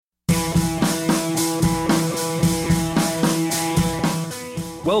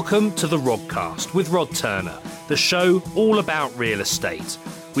Welcome to the Robcast with Rod Turner, the show all about real estate.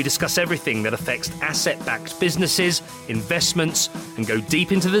 We discuss everything that affects asset-backed businesses, investments, and go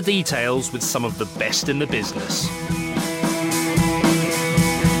deep into the details with some of the best in the business.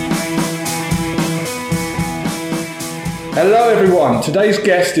 Hello everyone, today's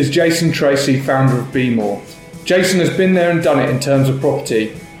guest is Jason Tracey, founder of Be More. Jason has been there and done it in terms of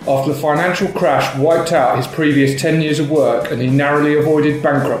property. After the financial crash wiped out his previous 10 years of work and he narrowly avoided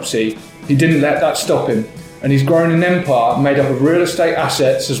bankruptcy, he didn't let that stop him, and he's grown an empire made up of real estate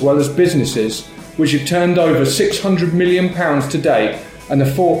assets as well as businesses, which have turned over £600 million to date, and the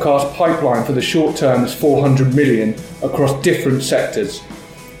forecast pipeline for the short term is 400 million across different sectors.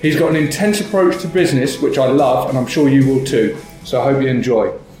 He's got an intense approach to business, which I love, and I'm sure you will too. So I hope you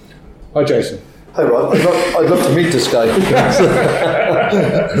enjoy. Hi, Jason. Hi, Rod. I'd love to meet this guy.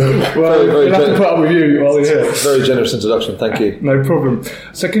 Well, we'll have to put up with you while you're here. Very generous introduction, thank you. No problem.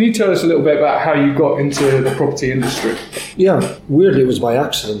 So can you tell us a little bit about how you got into the property industry? Yeah, weirdly it was by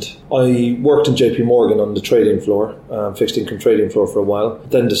accident. I worked in JP Morgan on the trading floor, fixed income trading floor for a while,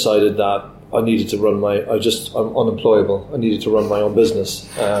 then decided that I needed to run I'm unemployable. I needed to run my own business.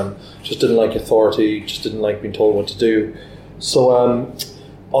 Just didn't like authority, just didn't like being told what to do. So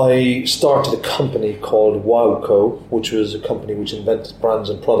I started a company called WowCo, which was a company which invented brands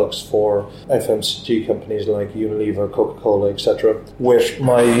and products for FMCG companies like Unilever, Coca-Cola, etc. with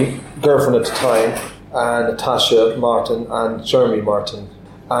my girlfriend at the time, Natasha Martin and Jeremy Martin.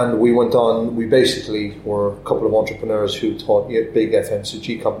 And we basically were a couple of entrepreneurs who taught big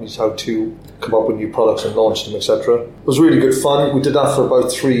FMCG companies how to come up with new products and launch them, etc. It was really good fun. We did that for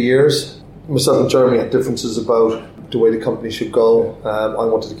about 3 years. Myself and Jeremy had differences about the way the company should go. I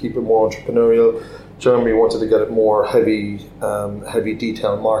wanted to keep it more entrepreneurial. Jeremy wanted to get it more heavy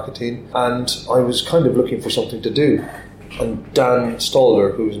detail marketing. And I was kind of looking for something to do. And Dan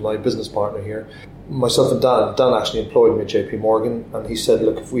Stalder, who's my business partner here, myself and Dan actually employed me at JP Morgan, and he said,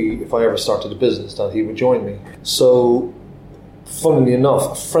 look, if I ever started a business, that he would join me. So, funnily enough,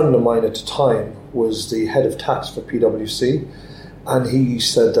 a friend of mine at the time was the head of tax for PwC, and he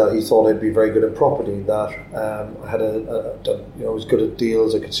said that he thought I'd be very good in property, that I had I was good at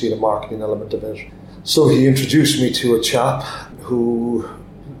deals, I could see the marketing element of it. So he introduced me to a chap who,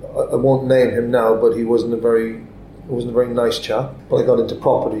 I won't name him now, but he wasn't a very nice chap. But I got into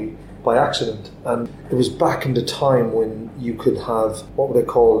property by accident, and it was back in the time when you could have what were they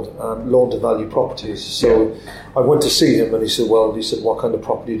called, loan-to-value properties. So I went to see him, and he said, what kind of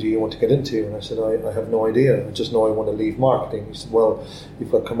property do you want to get into? And I said, I have no idea. I just know I want to leave marketing. He said, well,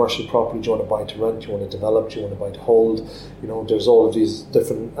 you've got commercial property. Do you want to buy to rent? Do you want to develop? Do you want to buy to hold? There's all of these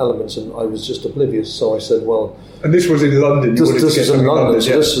different elements, and I was just oblivious. So I said, well. And this was in London. This was in London.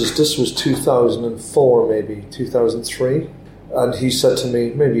 So this was 2004, maybe 2003. And he said to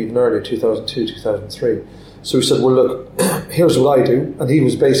me, maybe even earlier, 2002, 2003. So he said, well, look, here's what I do. And he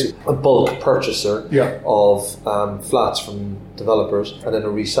was basically a bulk purchaser of flats from developers and then a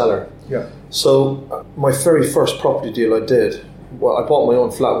reseller. Yeah. So my very first property deal I did, I bought my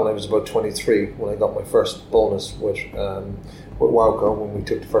own flat when I was about 23, when I got my first bonus with WowCo, when we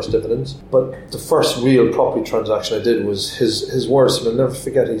took the first dividends. But the first real property transaction I did was his words, and I'll never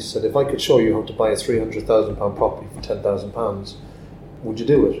forget. He said, if I could show you how to buy a £300,000 property for £10,000, would you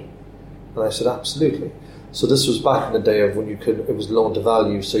do it? And I said, absolutely. So this was back in the day of when it was loan to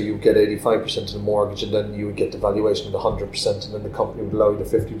value, so you would get 85% of the mortgage, and then you would get the valuation of the 100%, and then the company would allow you the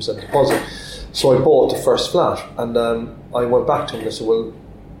 50% deposit. So I bought the first flat, and I went back to him and I said, well,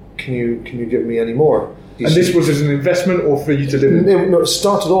 can you give me any more? And this was as an investment or for you to live in? No, it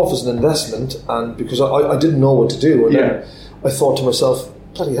started off as an investment, and because I didn't know what to do. And then I thought to myself,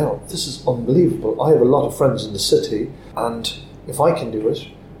 bloody hell, this is unbelievable. I have a lot of friends in the city, and if I can do it,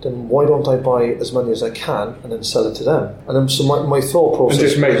 then why don't I buy as many as I can and then sell it to them? And then so my thought process... And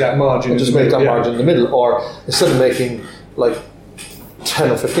just make that margin. Margin in the middle. Or instead of making like 10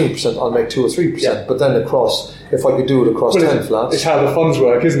 or 15%, I'll make 2 or 3%. Yeah. But then if I could do it across 10 flats... It's how the funds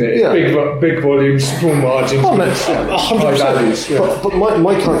work, isn't it? It's big volumes, small margins. 100%. But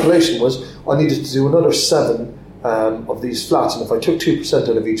my calculation was I needed to do another 7 of these flats. And if I took 2%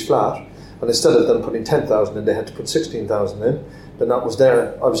 out of each flat, and instead of them putting 10,000 in, they had to put 16,000 in, then that was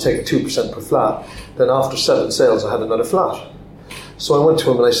there. I was taking 2% per flat. Then after 7 sales, I had another flat. So I went to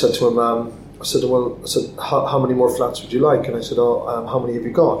him and I said to him, how many more flats would you like? And I said, how many have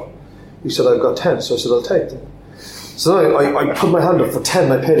you got? He said, I've got 10. So I said, I'll take them. So then I put my hand up for 10.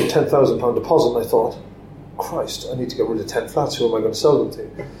 I paid a £10,000 deposit, and I thought, Christ, I need to get rid of 10 flats. Who am I going to sell them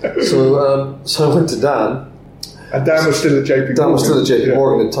to? So I went to Dan. And Dan was still at JP Morgan.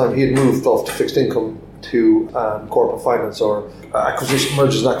 Morgan at the time. He had moved off to fixed income to corporate finance or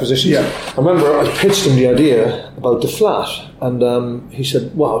mergers and acquisitions. Yeah. I remember I pitched him the idea about the flat, and he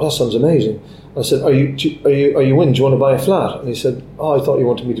said, "Wow, that sounds amazing." I said, "Are you in? Do you want to buy a flat?" And he said, "Oh, I thought you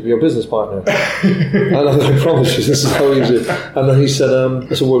wanted me to be your business partner." And I promise you, this is how easy. And then he said,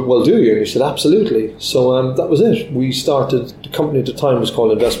 "I said, well, do you?" And he said, "Absolutely." So that was it. We started. The company at the time was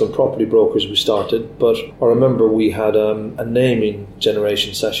called Investment Property Brokers. We started, but I remember we had a naming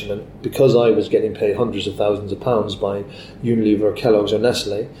generation session, and because I was getting paid hundreds of thousands of pounds by Unilever, Kellogg's, or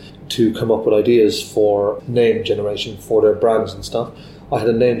Nestle to come up with ideas for name generation for their brands and stuff, I had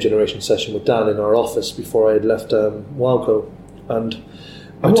a name generation session with Dan in our office before I had left Wowco. And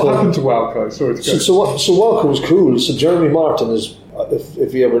what happened to Wowco? Sorry to go. So Wowco was cool. So Jeremy Martin is,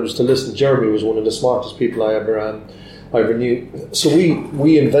 if he ever was to listen, Jeremy was one of the smartest people I ever knew. So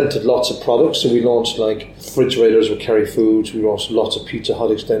we invented lots of products. So we launched like refrigerators with Kerry Foods. We launched lots of Pizza Hut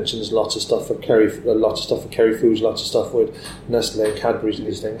extensions, lots of stuff for Kerry Foods, lots of stuff with Nestle and Cadbury's and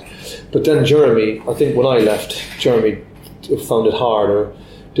these things. But then Jeremy, I think when I left, Jeremy found it hard or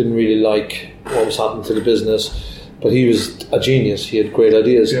didn't really like what was happening to the business, but he was a genius. He had great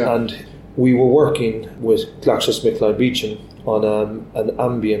ideas, and we were working with GlaxoSmithKline Beecham on an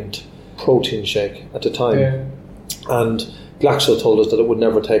ambient protein shake at the time, and Glaxo told us that it would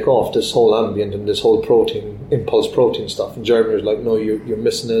never take off, this whole ambient and this whole impulse protein stuff, and Jeremy was like, "No, you're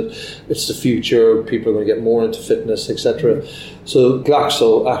missing it, it's the future, people are going to get more into fitness, etc." So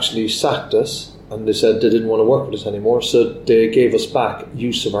Glaxo actually sacked us, and they said they didn't want to work with us anymore, so they gave us back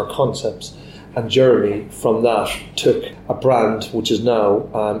use of our concepts. And Jeremy, from that, took a brand which is now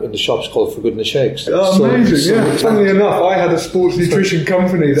in the shops called For Goodness Shakes. Oh, amazing, yeah. Funnily enough, I had a sports nutrition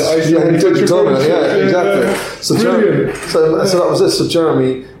company that I used to exactly. So that was it. So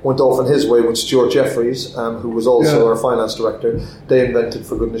Jeremy went off in his way with Stuart Jeffries, who was also our finance director. They invented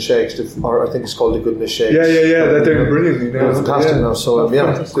For Goodness Shakes, or I think it's called the Goodness Shakes. Yeah. They're doing brilliantly now. Fantastic now. So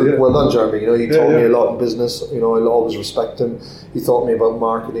well done, Jeremy. He taught me a lot in business. I'll always respect him. He taught me about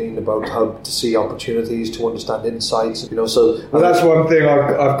marketing, about how to see opportunities, to understand insights. So that's one thing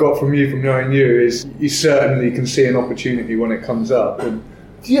I've got from you, from knowing you, is you certainly can see an opportunity when it comes up. And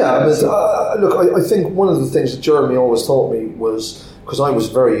look, I think one of the things that Jeremy always taught me was, because I was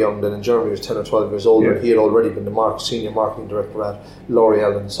very young then, and Jeremy was 10 or 12 years older, and he had already been the senior marketing director at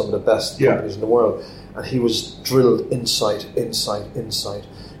L'Oreal and some of the best companies in the world, and he was drilled insight.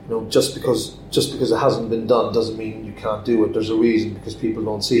 Just because it hasn't been done doesn't mean you can't do it. There's a reason, because people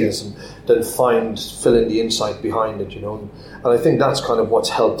don't see this, and then fill in the insight behind it, And I think that's kind of what's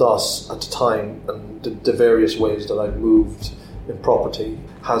helped us at the time, and the various ways that I've moved in property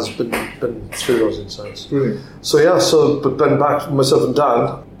has been through those insights. Brilliant. But then back myself and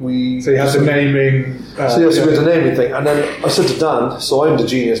Dan, So you had the naming. We had the naming thing, and then I said to Dan, so I'm the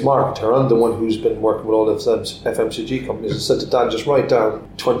genius marketer. I'm the one who's been working with all of them FMCG companies. I said to Dan, just write down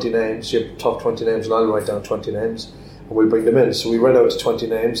 20 names, your top 20 names, and I'll write down 20 names, and we'll bring them in. So we read out 20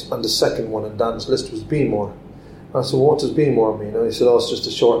 names, and the second one on Dan's list was Beemore. I said, well, what does Beemore mean? And he said, it's just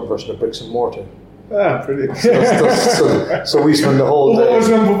a shortened version of bricks and mortar. Ah, brilliant. So we spent the whole day. What was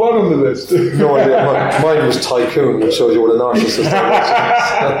number one on the list? No idea. Mine was Tycoon, which shows you what a narcissist I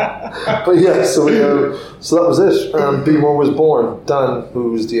was. But so that was it. Beemore was born. Dan,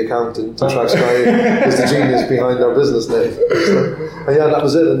 who's the accountant, the Tracey guy, is the genius behind our business name. That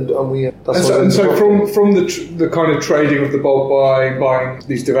was it. And we. So from the kind of trading of the bulk buying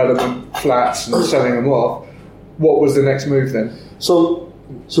these development flats and selling them off, what was the next move then? So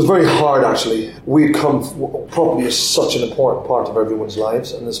it's very hard, actually. We'd come, property is such an important part of everyone's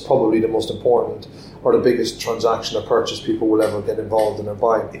lives, and it's probably the most important or the biggest transaction or purchase people will ever get involved in or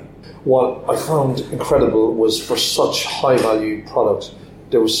buy. What I found incredible was, for such high value products,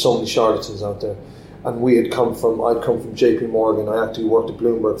 there was so many charlatans out there. And I'd come from JP Morgan. I actually worked at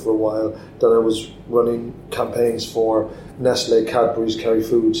Bloomberg for a while. Then I was running campaigns for Nestle, Cadbury's, Kerry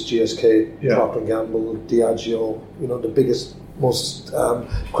Foods, GSK, Procter & Gamble, Diageo, the biggest, most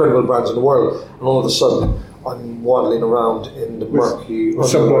credible brands in the world. And all of a sudden, I'm waddling around in the murky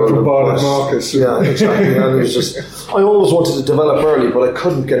someone from Barnett Marcus. Yeah, exactly. And it was just, I always wanted to develop early, but I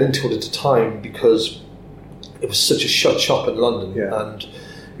couldn't get into it at the time because it was such a shut shop in London, and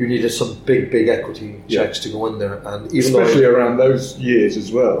you needed some big equity checks to go in there, and even especially around those years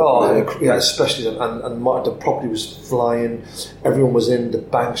as well. Especially and the property was flying, everyone was in, the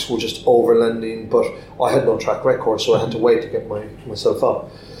banks were just over lending, but I had no track record, so I had to wait to get myself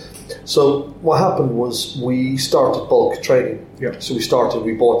up. So what happened was we started bulk trading. So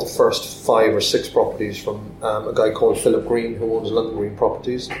we bought the first 5 or 6 properties from a guy called Philip Green, who owns London Green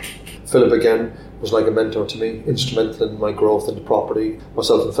Properties. Philip again, was like a mentor to me, instrumental in my growth into property.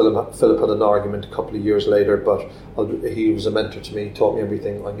 Myself and Philip had an argument a couple of years later, but he was a mentor to me, taught me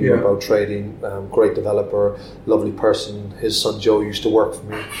everything I knew about trading. Great developer, lovely person. His son Joe used to work for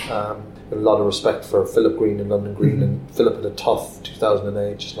me. A lot of respect for Philip Green and London Green, and Philip had a tough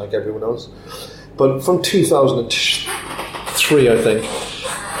 2008, just like everyone else. But from 2003, I think,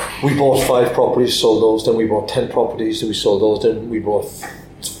 we bought 5 properties, sold those, then we bought 10 properties, then we sold those, then we bought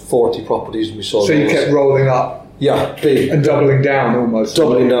 40 properties and we sold those. So you kept rolling up? Yeah, big. And doubling down almost.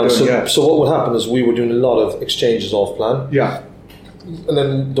 Doubling down. So what would happen is we were doing a lot of exchanges off plan. Yeah. And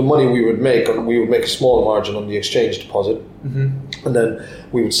then the money we would make a small margin on the exchange deposit. Mm-hmm. And then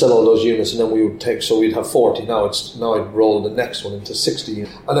we would sell all those units, and then we would take, so we'd have 40. Now I'd roll the next one into 60.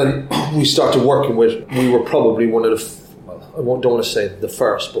 And then we started working with, we were probably one of the, I don't want to say the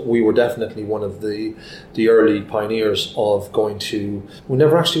first, but we were definitely one of the early pioneers of going to, we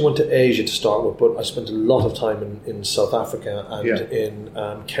never actually went to Asia to start with, but I spent a lot of time in South Africa and in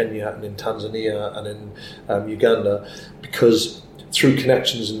Kenya and in Tanzania and in Uganda, because through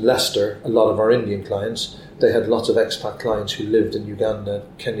connections in Leicester, a lot of our Indian clients, they had lots of expat clients who lived in Uganda,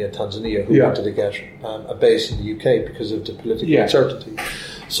 Kenya, Tanzania, who wanted to get a base in the UK because of the political uncertainty.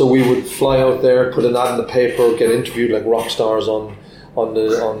 So we would fly out there, put an ad in the paper, get interviewed like rock stars on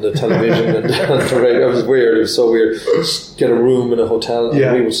the television and the radio. It was weird. It was so weird. Just get a room in a hotel,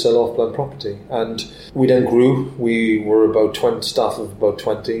 and we would sell off-plan property. And we then grew. We were about 20 staff of about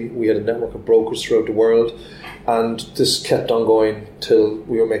 20. We had a network of brokers throughout the world, and this kept on going till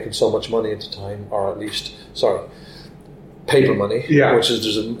we were making so much money at the time, or at least, paper money, which is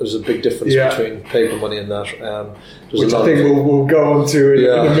there's a big difference between paper money and that. Which I think we'll go on to in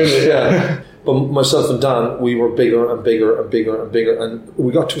a minute. But myself and Dan, we were bigger and bigger and bigger and bigger, and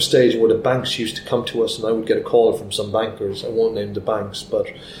we got to a stage where the banks used to come to us, and I would get a call from some bankers. I won't name the banks, but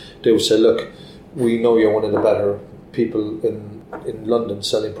they would say, "Look, we know you're one of the better people in London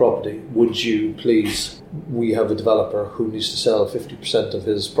selling property. Would you please? We have a developer who needs to sell 50% of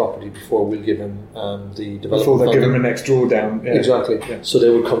his property before we'll give him the development before they funding." give him a next drawdown. Yeah. Exactly. Yeah. So they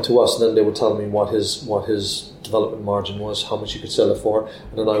would come to us, and then they would tell me what his development margin was, how much you could sell it for,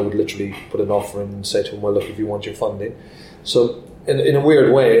 and then I would literally put an offer in and say to him, "Well, look, if you want your funding." So in a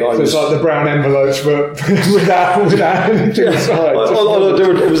weird way, it's like the brown envelopes, but without anything inside. Although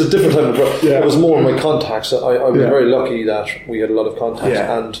it was a different type of it was more my contacts. I was very lucky that we had a lot of contacts.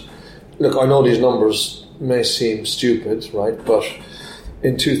 And look, I know these numbers may seem stupid, right? But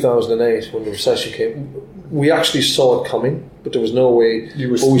in 2008, when the recession came, we actually saw it coming, but there was no way.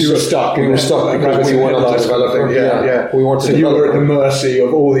 You were stuck. We were stuck because we weren't a developer. We weren't. So you were at the mercy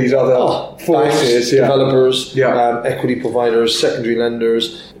of all these other forces, banks, developers, equity providers, secondary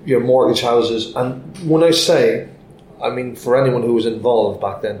lenders, mortgage houses. And when I say, I mean, for anyone who was involved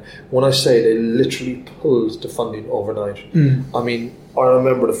back then, when I say they literally pulled the funding overnight. I mean, I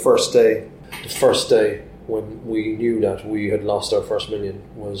remember the first day when we knew that we had lost our first million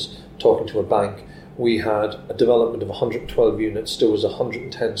was talking to a bank. We had a development of 112 units. There was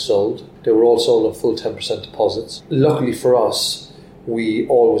 110 sold. They were all sold on full 10% deposits. Luckily for us, we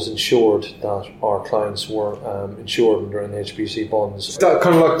always ensured that our clients were insured under NHBC bonds. Is that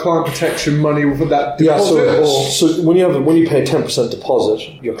kind of like client protection money for that deposit? So when you pay 10% deposit,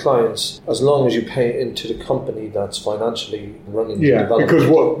 your clients, as long as you pay into the company that's financially running the development. Because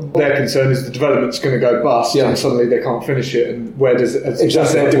what their concern is the development's going to go bust and suddenly they can't finish it. And where does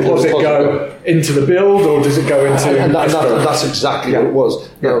their deposit go? Into the build, or does it go into... And that's exactly what it was.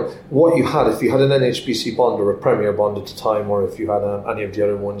 Now, what you had, if you had an NHBC bond or a Premier bond at the time, or if you had any of the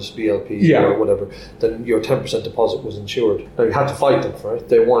other ones, BLP or whatever, then your 10% deposit was insured. Now, you had to fight them for it.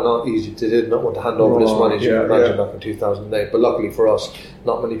 They were not easy. They did not want to hand over this money, as you can imagine, back in 2008. But luckily for us,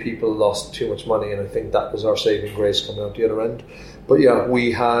 not many people lost too much money, and I think that was our saving grace coming out the other end. But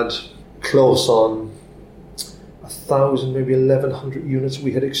we had close on 1,000, maybe 1,100 units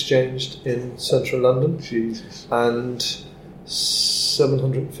we had exchanged in central London. Jesus. And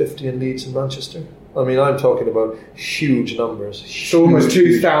 750 in Leeds and Manchester. I mean, I'm talking about huge numbers. So almost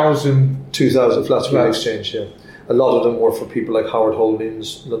 2,000 flats we exchanged, A lot of them were for people like Howard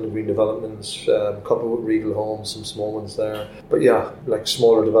Holdings, London Green Developments, a couple with Regal Homes, some small ones there. But like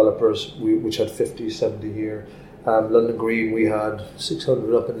smaller developers, which had 50, 70 here. London Green, we had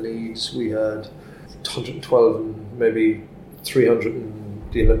 600 up in Leeds, we had 112 and maybe 300 in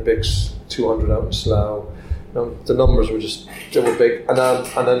the Olympics, 200 out in Slough. The numbers were they were big. And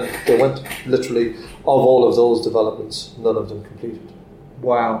then they went, literally, of all of those developments, none of them completed.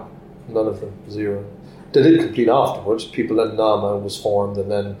 Wow. None of them, zero. They did complete afterwards. People then NAMA was formed,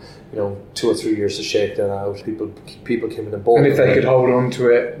 and then 2 or 3 years to shake that out. People came in and bought. And if they could hold on to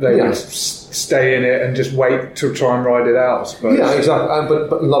it, they would stay in it and just wait to try and ride it out, I suppose. Yeah, exactly.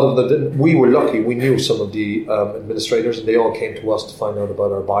 But a lot of them didn't. We were lucky. We knew some of the administrators, and they all came to us to find out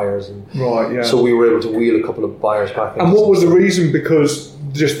about our buyers. And right, yeah. So we were able to wheel a couple of buyers back. And what was the reason? Because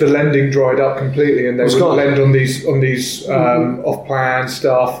just the lending dried up completely, and they would lend on these off-plan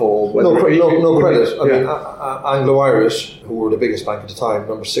stuff, or no credit. I mean, Anglo-Irish, who were the biggest bank at the time,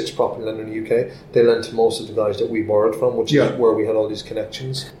 number 6 property lender in the UK, they lent to most of the guys that we borrowed from, which is where we had all these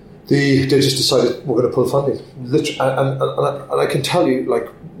connections. They just decided we're going to pull funding. And I can tell you, like,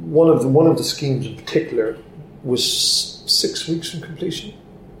 one of the schemes in particular was 6 weeks from completion.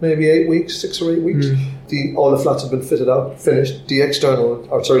 Maybe 8 weeks, 6 or 8 weeks. All the flats had been fitted out, finished. The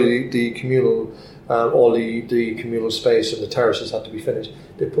communal, all the communal space and the terraces had to be finished.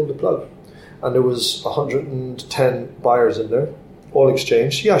 They pulled the plug, and there was 110 buyers in there, all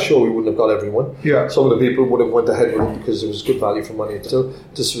exchanged. Yeah, sure, we wouldn't have got everyone. Yeah, some of the people would have went ahead with it because it was good value for money. Still,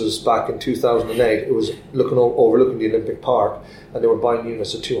 this was back in 2008. It was overlooking the Olympic Park, and they were buying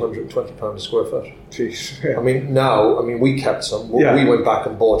units at £220 a square foot. Jeez. Yeah. I mean, we kept some. We went back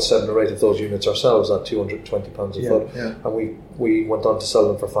and bought 7 or 8 of those units ourselves at £220 a foot, and we went on to sell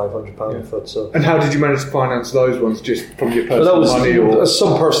them for £500 a foot. So, and how did you manage to finance those ones? Just from your personal money, or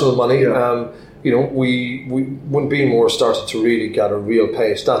some personal money? Yeah. We when Beemore started to really get a real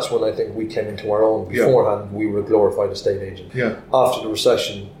pace, that's when I think we came into our own. Beforehand, we were a glorified estate agent. Yeah. After the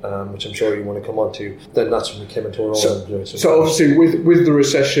recession, which I'm sure you want to come on to, then that's when we came into our own. So obviously, with the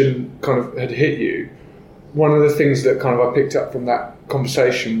recession kind of had hit you, one of the things that kind of I picked up from that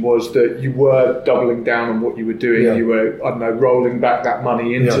conversation was that you were doubling down on what you were doing. Yeah. You were, I don't know, rolling back that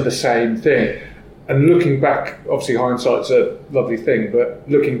money into the same thing. And looking back, obviously hindsight's a lovely thing, but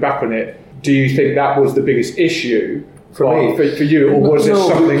looking back on it, do you think that was the biggest issue for you, or was it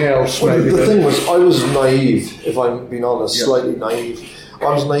something else? Well, maybe the thing was, I was naive, if I'm being honest, slightly naive. I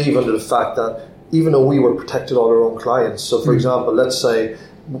was naive under the fact that even though we were protected all our own clients, so for example, let's say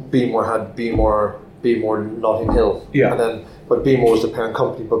Beemore had Beemore Notting Hill, but Beemore was the parent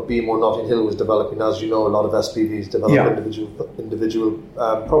company, but Beemore Notting Hill was developing, as you know, a lot of SPVs develop individual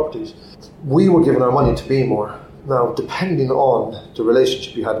properties. We were giving our money to Beemore. Now, depending on the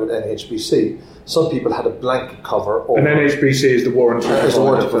relationship you had with NHBC, some people had a blanket cover. And NHBC is the warranty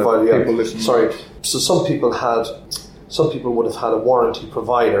provider. Sorry. So some people would have had a warranty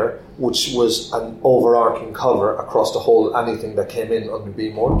provider, which was an overarching cover across the whole anything that came in under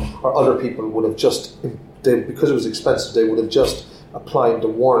Beemore. Or other people would have because it was expensive, they would have just applied the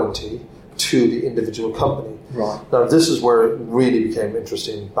warranty to the individual company. Right. Now, this is where it really became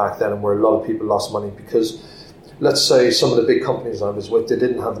interesting back then, and where a lot of people lost money, because let's say some of the big companies I was with, they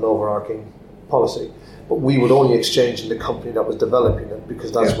didn't have an overarching policy, but we would only exchange in the company that was developing it,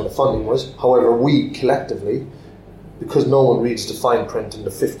 because that's where the funding was. However, we collectively, because no one reads the fine print in the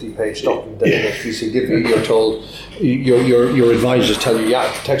 50-page document that NHBC give you, you're told, your advisors tell you,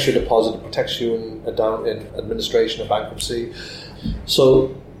 it protects your deposit, it protects you in administration or bankruptcy.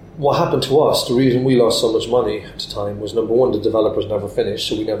 So what happened to us, the reason we lost so much money at the time was, number one, the developers never finished,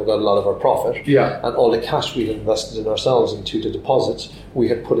 so we never got a lot of our profit. Yeah. And all the cash we'd invested in ourselves into the deposits, we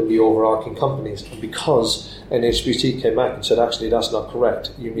had put in the overarching companies. And because NHBC came back and said, actually, that's not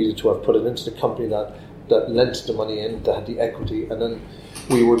correct, you needed to have put it into the company that lent the money in, that had the equity, and then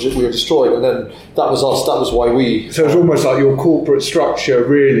we were destroyed. And then that was us. That was why we. So it's almost like your corporate structure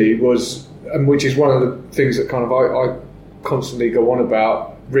really was, and which is one of the things that kind of I constantly go on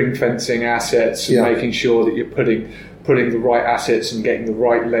about, ring fencing assets and making sure that you're putting the right assets and getting the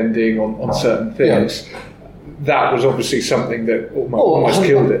right lending on certain things. Yeah. That was obviously something that almost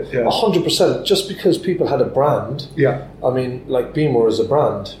killed it. 100%. Just because people had a brand. Yeah. I mean, like Beemore is a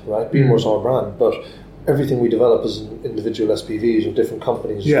brand, right? Beemore's our brand, but everything we develop is in individual SPVs or different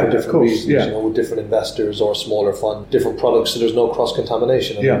companies for different reasons, with different investors or smaller funds, different products, so there's no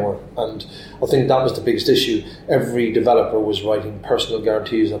cross-contamination anymore. And I think that was the biggest issue. Every developer was writing personal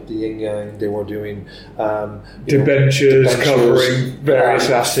guarantees up the yin-yang. They were doing debentures covering various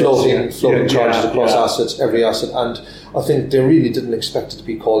assets. Floating charges across assets, every asset. And I think they really didn't expect it to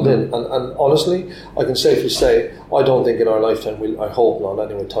be called in. And honestly, I can safely say, I don't think in our lifetime, I hope not,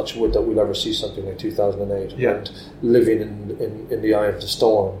 anyway, touch wood, that we'll ever see something like 2008. Yeah. And living in the eye of the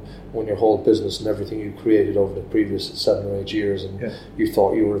storm, when your whole business and everything you created over the previous 7 or 8 years, and you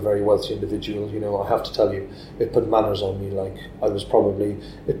thought you were a very wealthy individual, I have to tell you, it put manners on me. Like, that's probably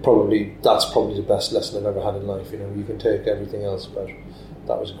the best lesson I've ever had in life. You can take everything else, but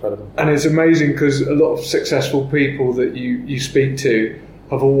that was incredible. And it's amazing because a lot of successful people that you speak to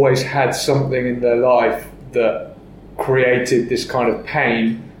have always had something in their life that created this kind of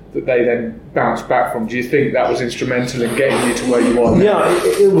pain that they then bounce back from. Do you think that was instrumental in getting you to where you are now? Yeah,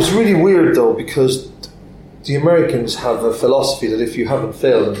 it was really weird though, because the Americans have a philosophy that if you haven't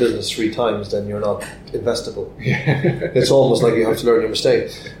failed in business 3 times, then you're not investable. It's almost like you have to learn your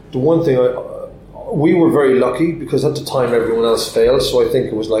mistake. The one thing we were very lucky, because at the time everyone else failed, so I think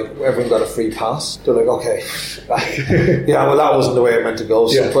it was like everyone got a free pass. They're like, okay, yeah, well, that wasn't the way it meant to go.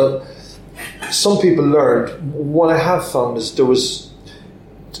 So, Yeah. but some people learned. What I have found is there was,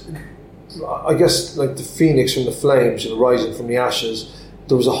 I guess, like the phoenix from the flames and rising from the ashes.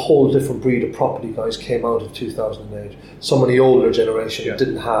 There was a whole different breed of property guys came out of 2008. Some of the older generation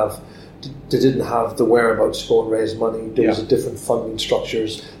didn't have the whereabouts to go and raise money. There was a different funding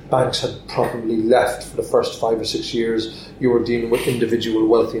structures. Banks had probably left for the first 5 or 6 years. You were dealing with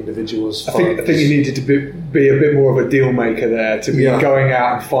wealthy individuals. I think you needed to be a bit more of a deal maker there, to be going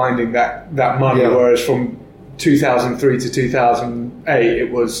out and finding that money. Whereas from 2003 to 2008,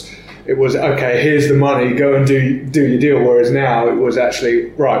 it was okay. Here's the money. Go and do your deal. Whereas now it was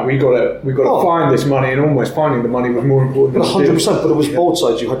actually right. We got to find this money, and almost finding the money was more important. 100%. But it was both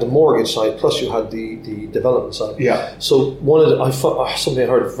sides. You had the mortgage side, plus you had the development side. Yeah. So something I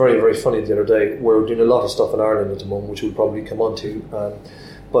heard very, very funny the other day. We're doing a lot of stuff in Ireland at the moment, which we'll probably come on to.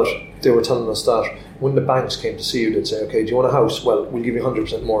 But they were telling us that when the banks came to see you, they'd say, "Okay, do you want a house? Well, we'll give you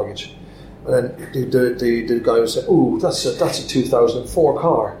 100% mortgage." And then the guy would say, "Ooh, that's a 2004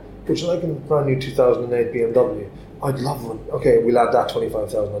 car. Would you like a brand new 2008 BMW? I'd love one. Okay, we'll add that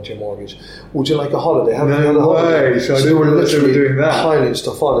 25,000 onto your mortgage. Would you like a holiday? Have you had a holiday?" So they were literally doing that, piling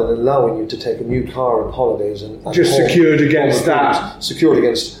stuff on and allowing you to take a new car on holidays and just secured against that. Secured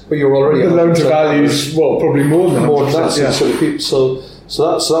against, but you're already the loan to values. Well, probably more than that. Yeah. So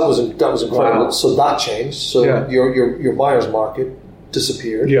that was incredible. Wow. So that changed. So your buyer's market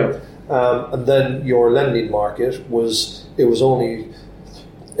disappeared. Yeah. And then your lending market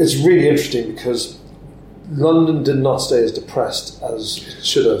it's really interesting because London did not stay as depressed as it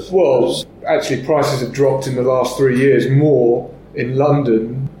should have. Well, actually prices have dropped in the last 3 years more in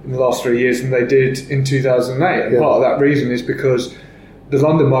London in the last 3 years than they did in 2008. And part of that reason is because the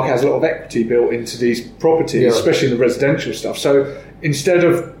London market has a lot of equity built into these properties, especially in the residential stuff. So instead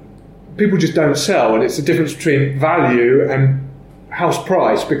of, people just don't sell, and it's the difference between value and house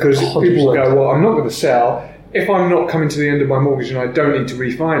price, because 100%. People will go, well, I'm not going to sell. If I'm not coming to the end of my mortgage and I don't need to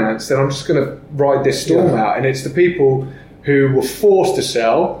refinance, then I'm just going to ride this storm out. And it's the people who were forced to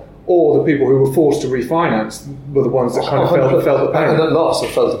sell, or the people who were forced to refinance, were the ones that kind of felt the pain. And at last, they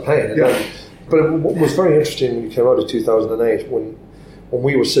felt the pain. But what was very interesting when you came out of 2008, when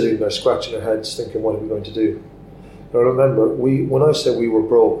we were sitting there scratching our heads thinking, what are we going to do? And I remember, when I say we were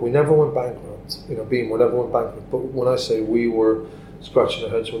broke, we never went bankrupt. We never went bankrupt. But when I say we were scratching our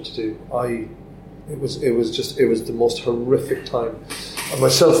heads what to do, it was the most horrific time. And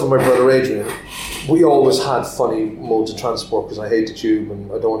myself and my brother Adrian, we always had funny modes of transport, because I hate the tube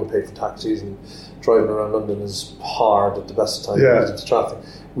and I don't want to pay for taxis, and driving around London is hard at the best of times because of the traffic.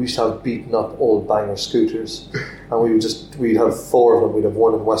 We used to have beaten up old banger scooters, and we'd have 4 of them. We'd have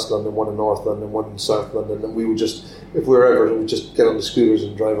one in West London, one in North London, one in South London, and we would just, if we were ever, we'd just get on the scooters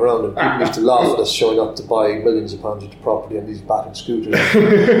and drive around, and people used to laugh at us showing up to buy millions of pounds of property on these battered scooters. And the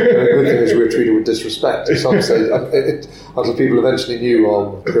good thing is we were treated with disrespect at some stage, until people eventually knew,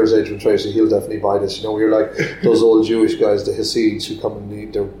 oh, there's Adrian Tracey, he'll definitely buy this. We were like those old Jewish guys, the Hasids, who come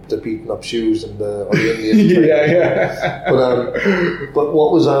in the beaten up shoes and the Indian. But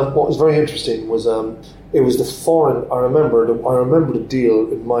what was very interesting was it was the foreign. I remember the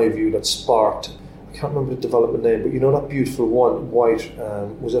deal, in my view, that sparked. I can't remember the development name, but that beautiful one, white.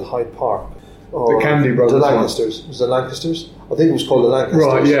 Was it Hyde Park? The Candy Brothers. The Lancasters. Was it Lancasters? I think it was called the Lancasters.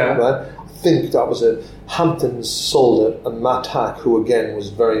 Right. Yeah. Right? I think that was it. Hamptons sold it, and Matt Hack, who again was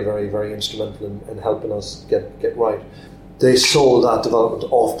very, very, very instrumental in helping us get right. They sold that development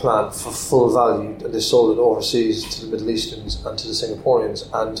off plan for full value, and they sold it overseas to the Middle Easterns and to the Singaporeans.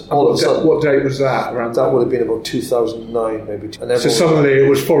 And all of a sudden, what date was that? Around that would have been about 2009, maybe. And so suddenly it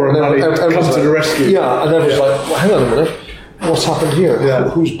was foreign money come to the rescue. Yeah, and everyone's like, well, hang on a minute, what's happened here? Yeah.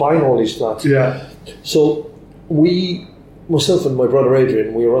 Who's buying all these flats? Yeah. So myself and my brother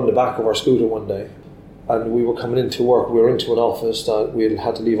Adrian, we were on the back of our scooter one day, and we were coming into work. We were into an office that we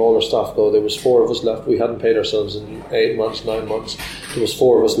had to leave all our staff go. There was 4 of us left. We hadn't paid ourselves in 8 months, 9 months. There was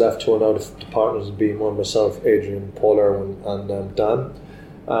 4 of us left, 2 out of the partners being one, myself, Adrian, Paul Irwin, and Dan.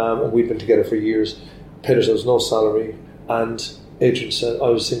 And we'd been together for years. Paid ourselves no salary. And Adrian said, I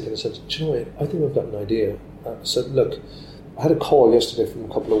was thinking, I said, do you know what? I think I've got an idea. I said, look, I had a call yesterday from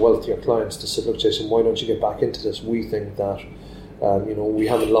a couple of wealthier clients to say, look, Jason, why don't you get back into this? We think that We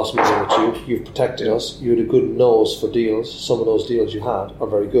haven't lost money with you. You've protected us. You had a good nose for deals. Some of those deals you had are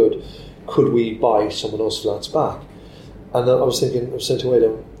very good. Could we buy some of those flats back? And then I was saying to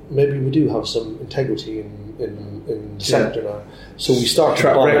Ada, maybe we do have some integrity in the sector now. So we started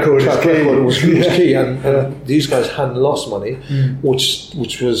track record was key, and these guys hadn't lost money,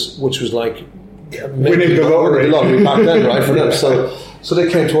 which was like winning the lottery back then, right? For them, so they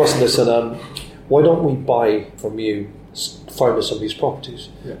came to us and they said, "Why don't we buy from you? Find us some of these properties."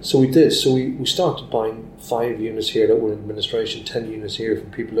 Yeah. So we did. So we started buying 5 units here that were in administration, 10 units here from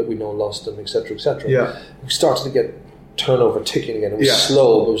people that we know lost them, etc., etc. Yeah. We started to get turnover ticking again. It was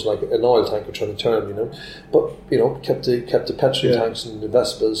slow, but it was like an oil tanker trying to turn, But kept the petrol tanks and the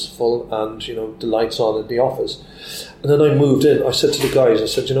Vespas full, and the lights on in the office. And then I moved in. I said to the guys, I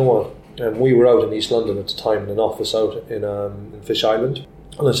said, you know what? And we were out in East London at the time in an office out in Fish Island,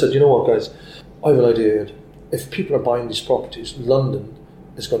 and I said, you know what, guys? I have an idea. If people are buying these properties, London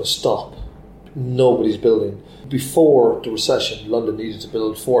is going to stop. Nobody's building. Before the recession, London needed to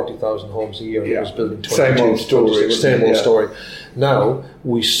build 40,000 homes a year, and it was building 22. Same old story. Now,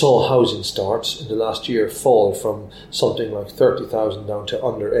 we saw housing starts in the last year fall from something like 30,000 down to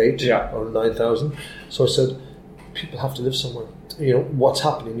under 8 or 9,000. So I said, people have to live somewhere. What's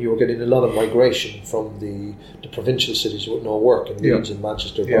happening? You're getting a lot of migration from the provincial cities with no work in Leeds and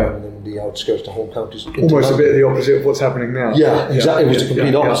Manchester, Birmingham, and the outskirts, the home counties. Almost a bit of the opposite of what's happening now. Yeah, exactly. It was the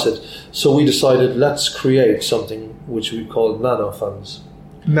complete opposite. So we decided, let's create something which we called nano funds.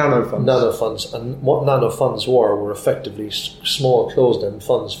 Nano funds. And what nano funds were effectively small closed-end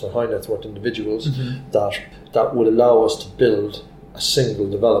funds for high net worth individuals that would allow us to build a single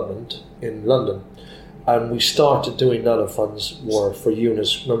development in London. And we started doing nano funds were for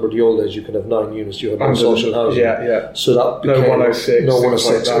units. Remember the old days, you could have 9 units, you had no social housing. So that became... No 106. No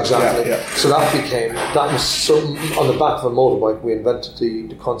 106, like exactly. So that was so, on the back of a motorbike, we invented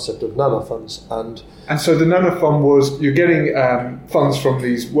the concept of nano funds. And so the nano fund was, you're getting funds from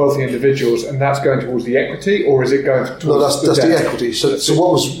these wealthy individuals, and that's going towards the equity, or is it going towards that's the equity. So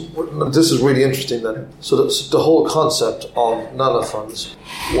what was... This is really interesting then. So the whole concept of nano funds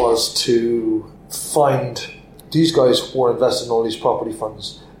was to find these guys who were invested in all these property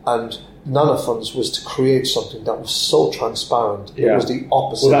funds, and nano funds was to create something that was so transparent. It was the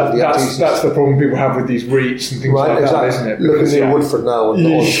opposite of the that's the problem people have with these REITs and things like that, isn't it? Look at Neil Woodford now and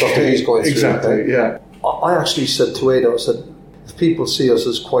all the stuff that he's going through. Exactly, I actually said to Ada, I said, if people see us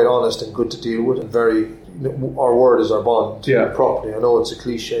as quite honest and good to deal with, and very, our word is our bond to property. I know it's a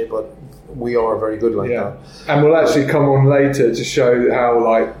cliche, but we are very good like that. And we'll actually come on later to show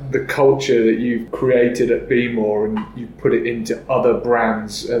how the culture that you've created at Bmore, and you put it into other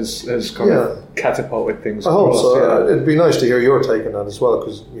brands as kind of catapulted things. I hope so. It'd be nice to hear your take on that as well,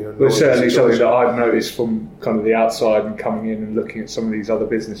 because it's certainly something that I've noticed from kind of the outside and coming in and looking at some of these other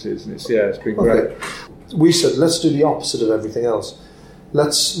businesses, and it's been great. We said, let's do the opposite of everything else.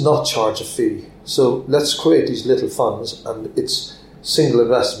 Let's not charge a fee. So let's create these little funds, and it's single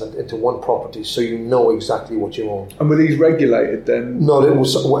investment into one property, so you know exactly what you own. And were these regulated then? No,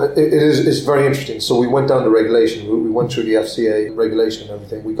 it's very interesting. So we went down the regulation route. We went through the FCA regulation and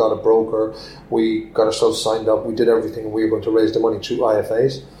everything. We got a broker. We got ourselves signed up. We did everything, and we were going to raise the money through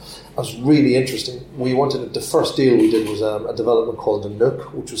IFAs. It was really interesting. The first deal we did was a development called the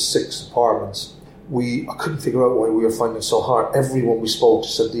Nook, which was 6 apartments. I couldn't figure out why we were finding it so hard. Everyone we spoke to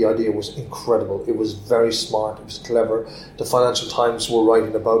said the idea was incredible. It was very smart. It was clever. The Financial Times were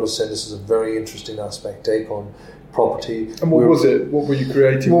writing about us, saying this is a very interesting aspect, take on property. And what was it? What were you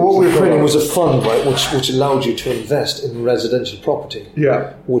creating? Well, what we were creating was a fund, right, which allowed you to invest in residential property.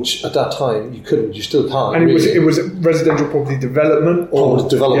 Yeah. Which at that time you couldn't. You still can't. And it was residential property development, or it was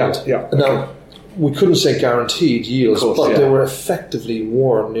development. Yeah. Now, we couldn't say guaranteed yields, but they were effectively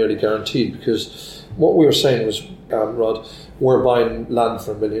nearly guaranteed, because what we were saying was, Rod, we're buying land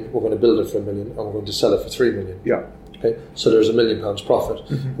for $1 million, we're going to build it for $1 million, and we're going to sell it for $3 million. Yeah. Okay, so there's £1 million profit.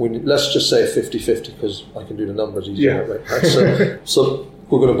 Let's just say 50-50, because I can do the numbers easier. Right? So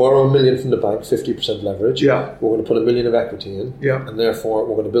we're going to borrow $1 million from the bank, 50% leverage. Yeah. We're going to put $1 million of equity in. Yeah. And therefore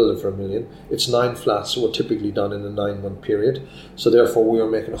we're going to build it for $1 million. It's 9 flats, so we're typically done in a 9-month period. So therefore we are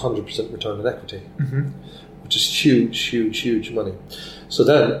making 100% return on equity, which is huge money. So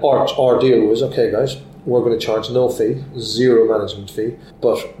then our deal was, okay guys, we're going to charge no fee, 0 management fee,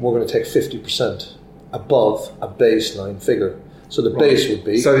 but we're going to take 50% above a baseline figure. So the base would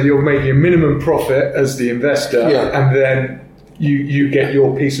be... So you're making a minimum profit as the investor, and then you get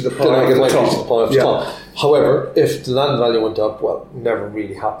your piece of the pie. Then I get my top. piece of the pie off the top. However, if the land value went up, well, never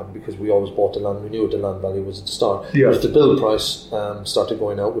really happened because we always bought the land. We knew what the land value was at the start. Yeah. But if the build price started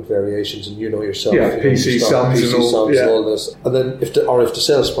going out with variations, and you know yourself, PC sums and all this, and then if the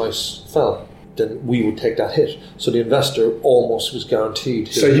sales price fell, then we would take that hit. So the investor almost was guaranteed.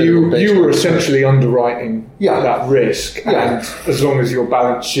 So you were essentially underwriting that risk, and as long as your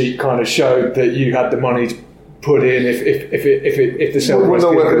balance sheet kind of showed that you had the money to put in if the sale price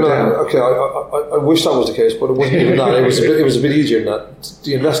did go down. Okay, I wish that was the case, but it wasn't even that. It was a bit easier than that.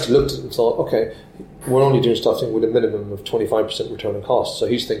 The investor looked at it and thought, okay, we're only doing stuff with a minimum of 25% return on cost. So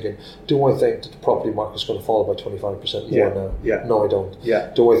he's thinking, do I think that the property market's going to fall by 25% more now? Yeah. No, I don't.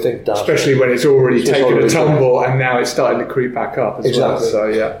 Yeah. Do I think that... Especially when it's already taken a tumble and now it's starting to creep back up as well.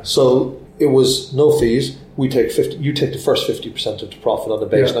 So it was no fees. We take 50. You take the first 50% of the profit on the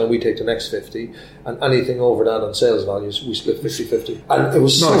baseline. We take the next 50, and anything over that on sales values, we split 50-50. And it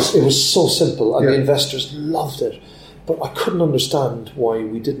was nice. it was so simple, and the investors loved it. But I couldn't understand why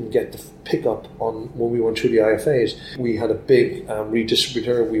we didn't get the pickup on when we went through the IFAs. We had a big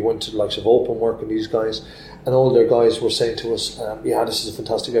redistributor. We went to the likes of Openwork and these guys, and all their guys were saying to us, this is a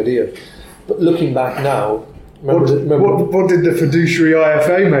fantastic idea. But looking back now, what did the fiduciary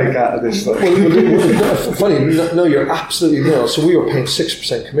IFA make out of this? Funny, no, you're absolutely nil. So we were paying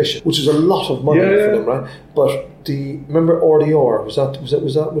 6% commission, which is a lot of money for them, right? But remember RDR, was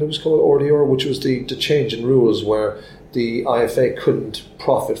that what it was called, RDR, which was the change in rules where the IFA couldn't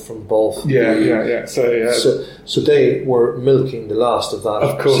profit from both. So they were milking the last of that.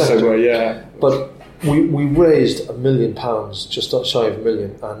 Of course they were, yeah. But we raised £1 million, just shy of £1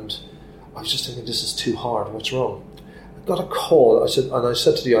 million, and I was just thinking, this is too hard. What's wrong? I got a call. I said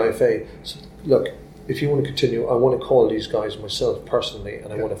to the IFA, look, if you want to continue, I want to call these guys myself personally,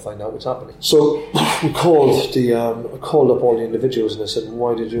 and I want to find out what's happening. So we called I called up all the individuals, and I said,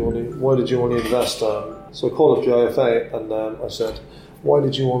 why did you only invest? So I called up the IFA, and I said, why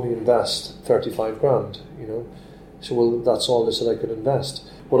did you only invest 35 grand? So well, that's all they said I could invest.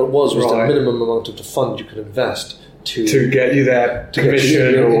 What it was the minimum amount of the fund you could invest to get you that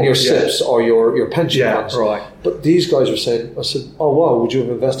commission in your SIPs or your pension funds. Right. But these guys were saying, I said, oh wow, would you have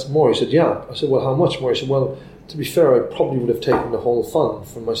invested more? He said, yeah. I said, well, how much more? He said, well, to be fair, I probably would have taken the whole fund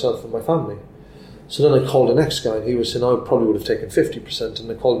for myself and my family. So then I called the next guy, and he was saying, I probably would have taken 50%. And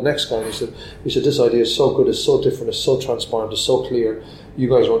I called the next guy, and he said, this idea is so good, it's so different, it's so transparent, it's so clear. You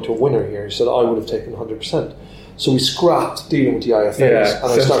guys are onto a winner here. He said, I would have taken 100%. So we scrapped dealing with the IFAs,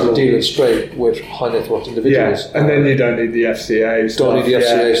 and I started dealing straight with high net worth individuals. And then you don't need the FCA stuff. Don't need the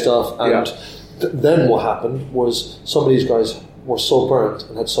FCA stuff. And then what happened was some of these guys were so burnt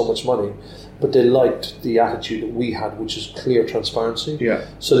and had so much money, but they liked the attitude that we had, which is clear transparency. Yeah.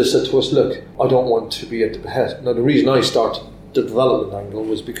 So they said to us, look, I don't want to be at the behest. Now, the reason I started the development angle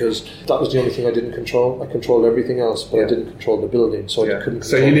was because that was the only thing I didn't control. I controlled everything else, but I didn't control the building, so I couldn't.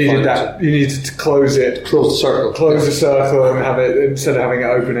 So you needed that. You needed to close it, close the circle, and have it instead of having it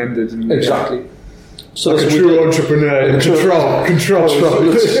open ended. Exactly. So like a true entrepreneur, control.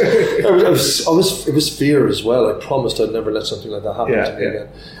 It was fear as well. I promised I'd never let something like that happen to me again,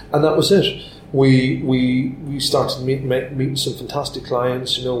 and that was it. We started meeting some fantastic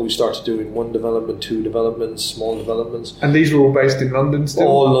clients. We started doing 1 development, 2 developments, small developments. And these were all based in London still?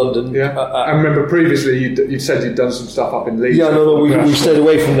 All London. Yeah. I remember previously you'd said you'd done some stuff up in Leeds. Yeah, we stayed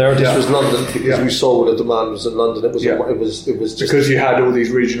away from there. This was London because we saw where the demand was in London. It was just because you had all these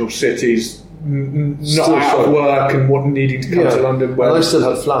regional cities not out of work and needing to come to London. And I still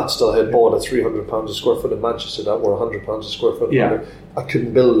had flats that I had bought at £300 a square foot in Manchester that were £100 a square foot. Yeah. I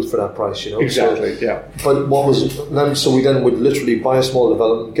couldn't build for that price, Exactly, But we then would literally buy a small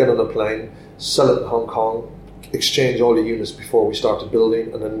development, get on a plane, sell it in Hong Kong, exchange all the units before we started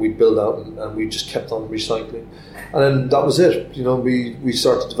building, and then we'd build out and we just kept on recycling. And then that was it. We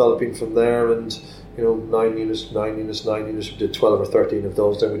started developing from there, and 9 units, we did 12 or 13 of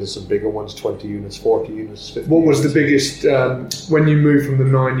those, then we did some bigger ones, 20 units, 40 units, 50 What was units. the biggest, when you moved from the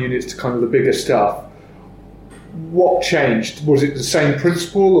 9 units to kind of the bigger stuff, what changed? Was it the same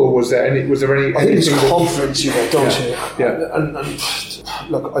principle, or was there any? I think it's confidence, don't you? Yeah. And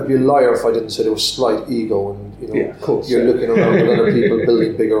look, I'd be a liar if I didn't say there was slight ego, and of course, you're looking around at other people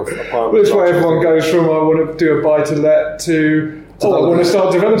building bigger apartments. Well, that's why everyone goes from I want to do a buy to let to I want to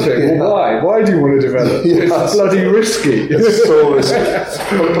start developing. Well, why? Why do you want to develop? It's bloody risky. It's so risky.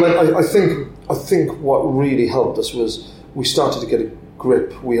 But I think what really helped us was we started to get a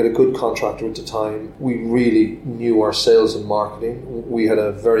grip. We had a good contractor at the time. We really knew our sales and marketing. We had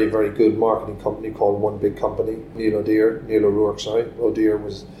a very, very good marketing company called One Big Company. Neil O'Rourke, O'Deere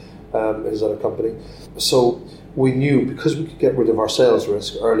was his other company. So we knew because we could get rid of our sales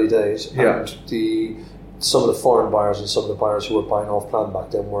risk early days, and some of the foreign buyers and some of the buyers who were buying off plan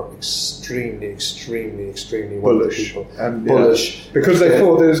back then were extremely wealthy people. Bullish. Because they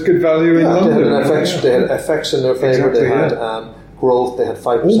thought there was good value in London. They had FX in their favour, they had growth, they had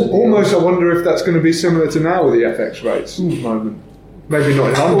 5%. Almost, I wonder if that's going to be similar to now with the FX rates at the moment. Maybe not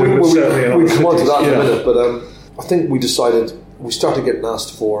in London, but certainly in other cities. We'll come on to that in a minute, but I think we started getting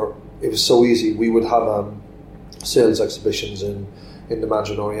asked for, it was so easy, we would have sales exhibitions in the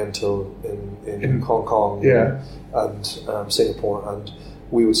Mandarin Oriental, in Hong Kong and Singapore, and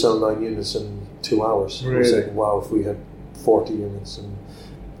we would sell 9 units in 2 hours. Really? We were saying, wow, if we had 40 units and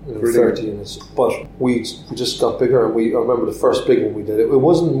 30 units. But we just got bigger, and I remember the first big one we did. It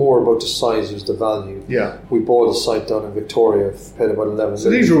wasn't more about the size, it was the value. Yeah. We bought a site down in Victoria, paid about 11 So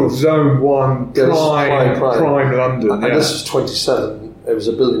these are all Zone 1, prime London. And this was 27. It was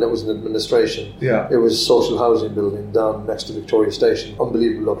a building that was in administration. Yeah. It was a social housing building down next to Victoria Station.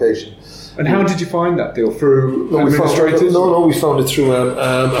 Unbelievable location. And how did you find that deal? Through administrators? We found it through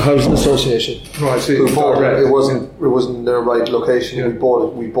a housing association. Right, so it wasn't their right location. Yeah.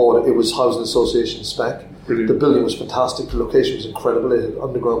 We bought it. It was housing association spec. Brilliant. The building was fantastic. The location was incredible. It had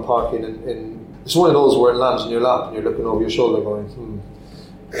underground parking. It's one of those where it lands in your lap and you're looking over your shoulder going,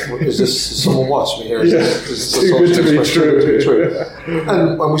 is this someone watched me here? Is this too good to be true.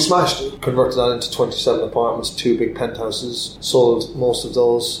 And we smashed it, converted that into 27 apartments, 2 big penthouses, sold most of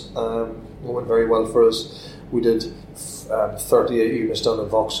those. Went very well for us. We did 38 units down in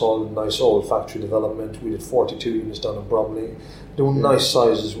Vauxhall, nice old factory development. We did 42 units down in Bromley. Doing nice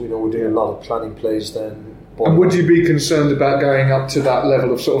sizes. We were doing a lot of planning plays then. And would you be concerned about going up to that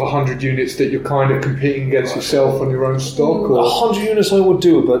level of sort of 100 units that you're kind of competing against yourself on your own stock? 100 units I would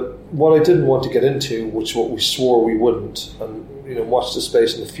do, but what I didn't want to get into, which what we swore we wouldn't, and watch the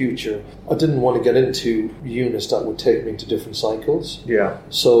space in the future, I didn't want to get into units that would take me into different cycles. Yeah.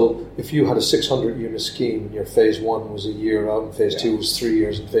 So if you had a 600 unit scheme and your phase 1 was a year out and phase 2 was 3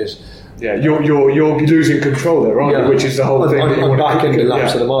 years and phase... Yeah, you're losing control there, aren't you? Which is the whole thing. I'm back in the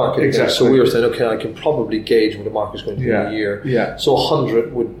laps of the market. Exactly. So we were saying, okay, I can probably gauge what the market's going to be in a year. Yeah. So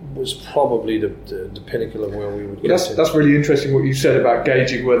 100 was probably the pinnacle of where we would get to. That's really interesting what you said about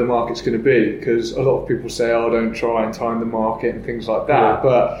gauging where the market's going to be, because a lot of people say, don't try and time the market and things like that. Yeah.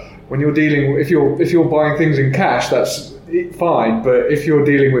 But when you're dealing, if you're buying things in cash, that's fine. But if you're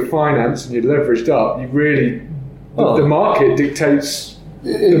dealing with finance and you're leveraged up, you really the market dictates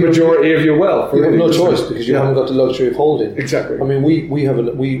the majority of your wealth. You have no choice because you haven't got the luxury of holding. Exactly. I mean, we have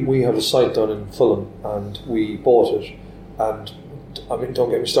a site down in Fulham, and we bought it, and I mean, don't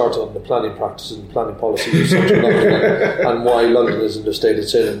get me started on the planning practices and planning policies of central London and why London is in the state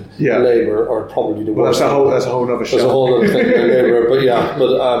it's in, and Labour are probably the worst. That's a whole other show. There's a whole other thing in Labour,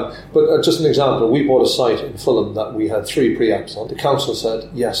 but just an example, we bought a site in Fulham that we had 3 pre-apps on. The council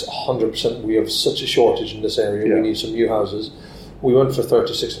said, yes, 100%, we have such a shortage in this area, we need some new houses. We went for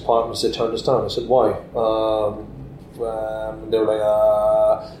 36 apartments, they turned us down. I said, why? They were like,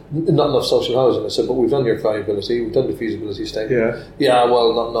 not enough social housing. I said, but we've done your viability, we've done the feasibility statement. Yeah,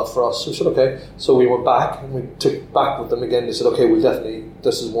 well, not enough for us. So we said, okay. So we went back and we took back with them again. They said, okay,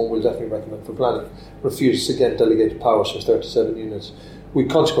 this is one we'll definitely recommend for planning. Refused again, delegated powers for 37 units. We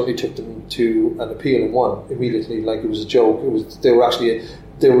consequently took them to an appeal and won immediately, like it was a joke.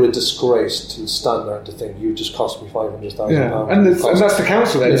 They were a disgrace to the standard to think you just cost me £500,000. And that's the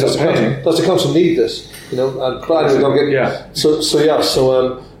council that ends up paying. That's the council need this, and planning don't get.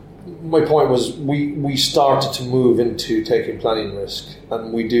 So my point was we started to move into taking planning risk,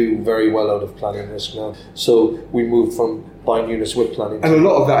 and we do very well out of planning risk now. So we moved from buying units with planning. And a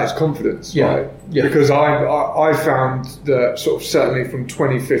lot of that is confidence, right? Yeah. Because I found that sort of certainly from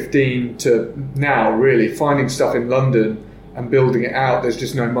 2015 to now, really finding stuff in London and building it out, there's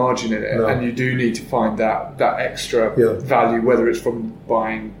just no margin in it, and you do need to find that extra value, whether it's from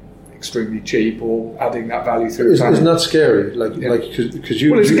buying extremely cheap or adding that value through. Isn't that scary? Because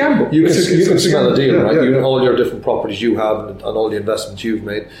you, it's a gamble. You can smell a deal, right? All your different properties you have and all the investments you've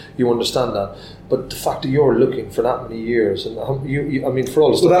made, you understand that. But the fact that you're looking for that many years, and I mean, for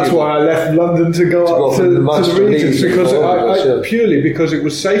all the stuff. Well, that's why I left London to go up to the regions, because purely because it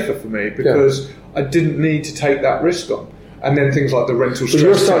was safer for me, because I didn't need to take that risk on. And then things like the rental stress. But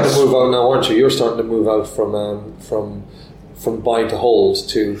you're starting to move out now, aren't you? You're starting to move out from buy to hold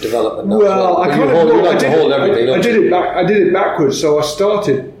to development now. Well, I did it backwards. So I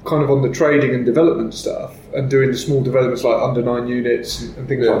started kind of on the trading and development stuff and doing the small developments like under 9 units and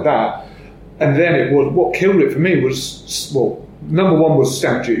things like that. And then what killed it for me was, number one was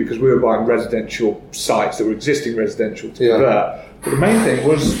stamp duty, because we were buying residential sites that were existing residential to convert. But the main thing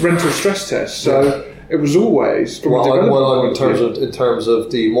was rental stress tests. So It was always from a developer point of view. In terms of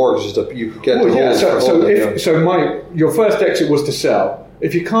the mortgages that you could get. Your first exit was to sell.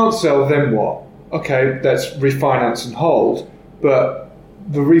 If you can't sell, then what? Okay, let's refinance and hold. But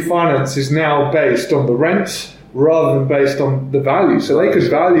the refinance is now based on the rents rather than based on the value. So they could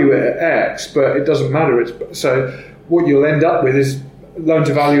value it at X, but it doesn't matter. So what you'll end up with is loan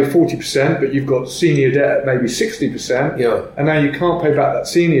to value of 40%, but you've got senior debt at maybe 60%. Yeah. And now you can't pay back that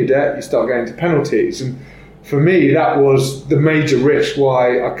senior debt. You start going to penalties. And for me, that was the major risk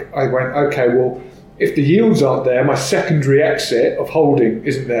why I went, okay, well, if the yields aren't there, my secondary exit of holding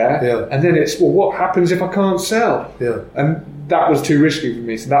isn't there. Yeah. And then it's, well, what happens if I can't sell? Yeah. And that was too risky for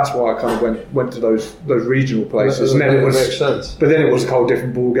me. So that's why I kind of went to those regional places. And then it makes sense. But then it was a whole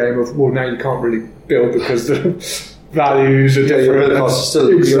different ball game of, well, now you can't really build because the values are different.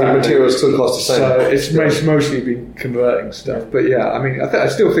 Your materials still cost the same. So it's mostly been converting stuff. But yeah, I mean, I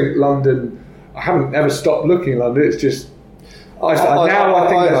still think London, I haven't ever stopped looking at London. It's just, I think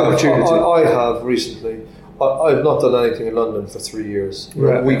there's opportunity. I have recently. I've not done anything in London for 3 years.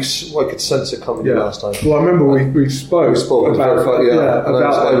 Right. Weeks, I could sense it coming last time. Well, I remember we spoke about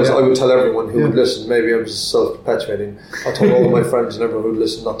I would tell everyone who would listen. Maybe I was self-perpetuating. I told all of my friends and everyone who would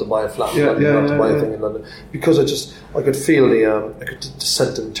listen not to buy a flat in London, not to buy anything in London, because I could feel the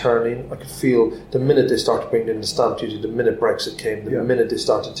sentiment turning. I could feel the minute they started bringing in the stamp duty, the minute Brexit came, the minute they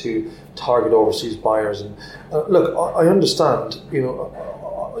started to target overseas buyers. And look, I understand.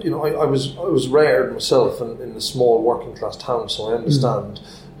 I was reared myself in a small working class town, so I understand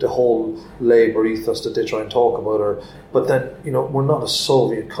the whole Labour ethos that they try and talk about. But then, we're not a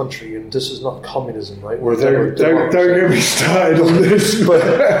Soviet country, and this is not communism, right? Don't get me started on this. but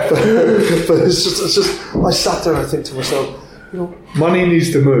it's just, I sat there and I think to myself, money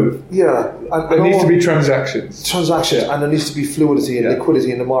needs to move. Yeah. There needs to be transactions. And there needs to be fluidity and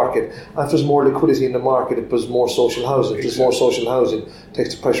liquidity in the market. And if there's more liquidity in the market, it does more social housing. If there's more social housing, it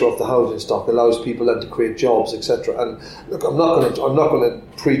takes the pressure off the housing stock, allows people then to create jobs, etc. And look, I'm not going to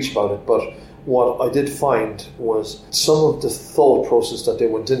preach about it, but what I did find was some of the thought process that they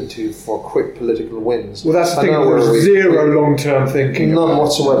went into for quick political wins. Well, that's the thing. There's zero long-term thinking. None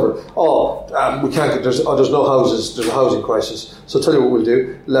whatsoever. We can't get. There's no houses. There's a housing crisis. So I'll tell you what we'll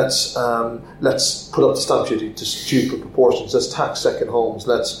do. Let's put up the stamp duty to stupid proportions. Let's tax second homes.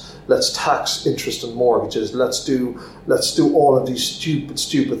 Let's tax interest on mortgages. Let's do all of these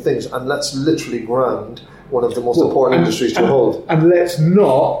stupid things, and let's literally ground one of the most important industries to hold. And let's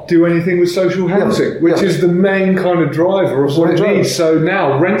not do anything with social housing, which is the main kind of driver of what it needs. So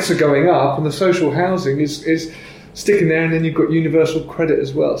now rents are going up and the social housing is sticking there, and then you've got universal credit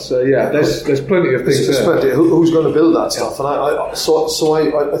as well. So there's plenty of things there. Plenty. Who's going to build that stuff? And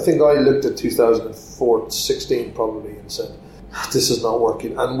I think I looked at 2016 probably and said, this is not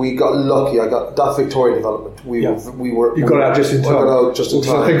working, and we got lucky. I got that Victoria development. You got out just in time. I got out just in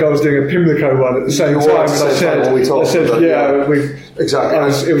time. I think I was doing a Pimlico one at the same time, and I said,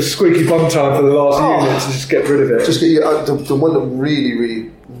 exactly. It was squeaky bum time for the last unit to just get rid of it. The one that really,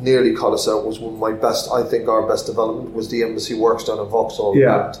 really nearly caught us out was our best development was the Embassy Works down in Vauxhall.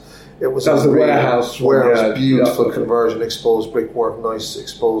 Yeah. It was the warehouse, beautiful conversion, exposed brickwork, nice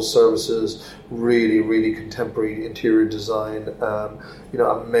exposed services, really, really contemporary interior design,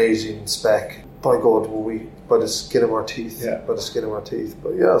 amazing spec. By God, were we by the skin of our teeth,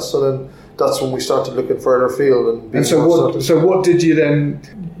 But yeah, so then that's when we started looking further afield. And so what did you then?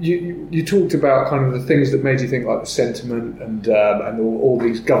 You talked about kind of the things that made you think, like the sentiment and all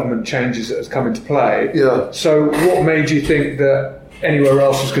these government changes that has come into play. Yeah. So what made you think that anywhere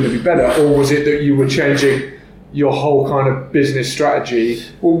else was going to be better, or was it that you were changing your whole kind of business strategy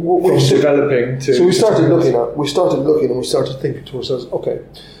from developing to? So we started looking, and we started thinking to ourselves, okay,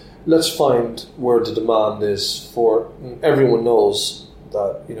 let's find where the demand is for. Everyone knows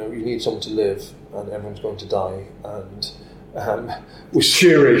that you need somewhere to live, and everyone's going to die, and we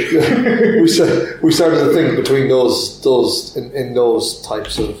started to think between those in those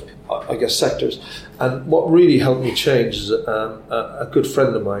types of, I guess, sectors. And what really helped me change is a good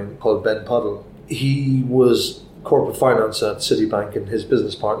friend of mine called Ben Puddle. He was corporate finance at Citibank, and his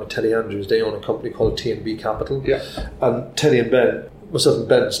business partner, Teddy Andrews, they own a company called T&B Capital. Yeah. And Teddy and Ben, myself and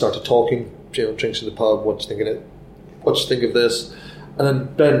Ben, started talking, drinks in the pub, what do you think of this? And then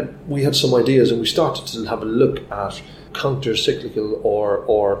Ben, we had some ideas, and we started to have a look at counter-cyclical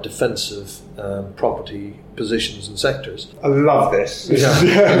or defensive property positions and sectors. I love this.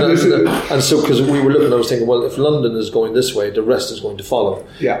 And so, because we were looking, I was thinking, well, if London is going this way, the rest is going to follow.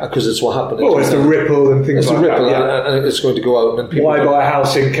 Yeah. Because it's what happened. It's the ripple and things like that. And it's going to go out. And people why buy a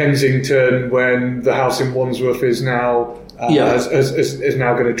house in Kensington when the house in Wandsworth is now is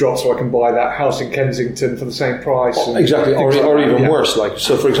now going to drop, so I can buy that house in Kensington for the same price. Exactly, or even worse. Like,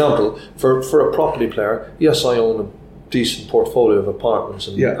 so, for example, for a property player, yes, I own a decent portfolio of apartments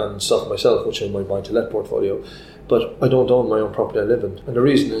and stuff myself, which is my buy-to-let portfolio. But I don't own my own property I live in. And the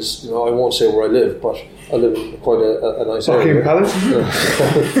reason is, I won't say where I live, but I live in quite a nice area. Buckingham Palace?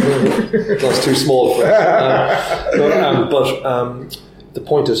 That's too small for it. But the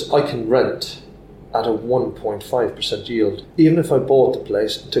point is, I can rent at a 1.5% yield. Even if I bought the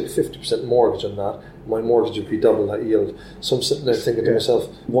place and took a 50% mortgage on that, my mortgage would be double that yield. So I'm sitting there thinking to myself,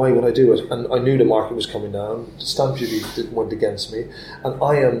 why would I do it? And I knew the market was coming down. The stamp duty went against me. And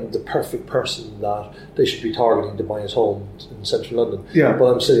I am the perfect person that they should be targeting to buy his home in central London. Yeah.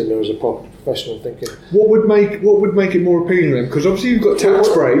 But I'm sitting there as a property professional thinking... What would make it more appealing then? Because obviously you've got tax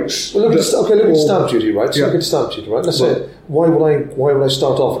breaks. Well, look at stamp duty, right? So look at stamp duty, right? Let's say, why would I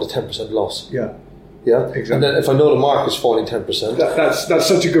start off at a 10% loss? Yeah. Yeah, exactly. And then if I know the market's falling 10%, that's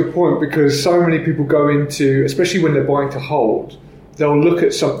such a good point, because so many people go into, especially when they're buying to hold, they'll look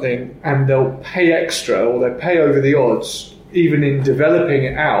at something and they'll pay extra, or they'll pay over the odds, even in developing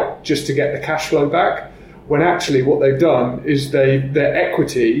it out, just to get the cash flow back. When actually what they've done is their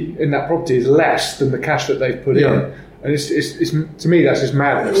equity in that property is less than the cash that they've put in. And it's to me that's just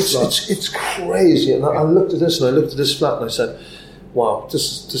madness. It's crazy. And I looked at this flat and I said, wow,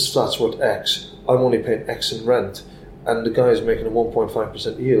 this flat's worth X. I'm only paying X in rent, and the guy's making a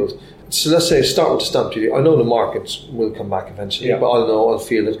 1.5% yield. So let's say start with the stamp duty. I know the markets will come back eventually, but I'll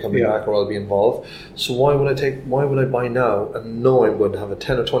feel it coming back, or I'll be involved. So why would I buy now and know I'm going to have a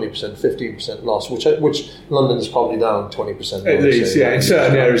 10 or 20%, 15% loss, which London is probably down 20% at least, in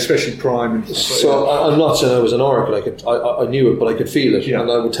certain areas, especially prime. And I'm not saying I was an oracle. I knew it, but I could feel it,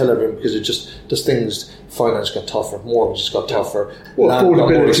 and I would tell everyone, because it just things. Finance got tougher, mortgages got tougher.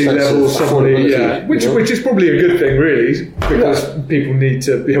 Affordability levels suddenly, which is probably a good thing, really, because people need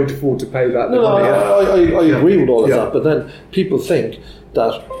to be able to afford to pay that. I agree with all of that, but then people think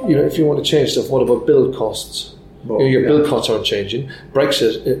that if you want to change stuff, what about build costs? Your build costs aren't changing.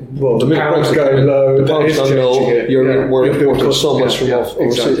 Brexit, the pound's going low. The pound's going low. We're importing so much from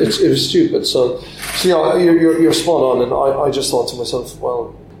overseas. It was stupid. So you're spot on, and I just thought to myself,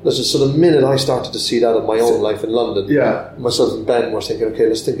 well. Listen, so the minute I started to see that in my own life in London, myself and Ben were thinking, okay,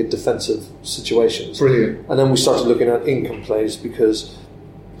 let's think of defensive situations. Brilliant. And then we started looking at income plays, because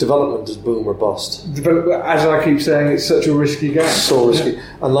development is boom or bust. As I keep saying, it's such a risky game. So risky.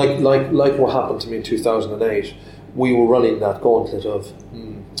 And like what happened to me in 2008, we were running that gauntlet of,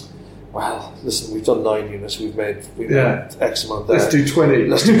 well, listen, we've done 9 units, we've made X amount there. Let's do 20. And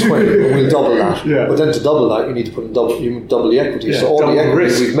we'll double that. Yeah. But then to double that, you need to put in double the equity. Yeah, so all the equity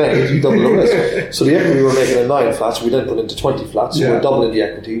risk. we've made, you double the risk. So the equity we were making in 9 flats, we then put into 20 flats. So we're doubling the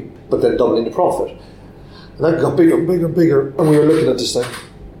equity, but then doubling the profit. And that got bigger and bigger and bigger. And we were looking at this thing,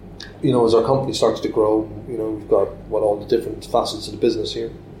 as our company started to grow, we've got all the different facets of the business here.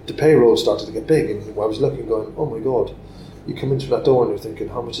 The payroll started to get big, and I was looking, going, oh my God. You come into that door and you're thinking,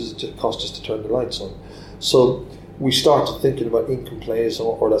 how much does it cost us to turn the lights on? So we started thinking about income plays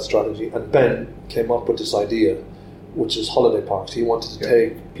or that strategy, and Ben came up with this idea, which is holiday parks. He wanted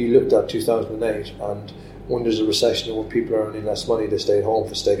to he looked at 2008, and when there's a recession and when people are earning less money, they stay at home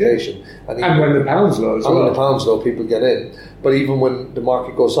for staycation. And when the pound's low as well. And when the pound's low, people get in. But even when the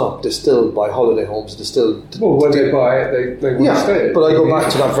market goes up, they still buy holiday homes. They still... Well, when they buy it, they want to stay. But I go back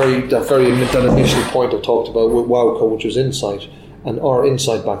to that initial point I talked about with Wowco, which was insight. And our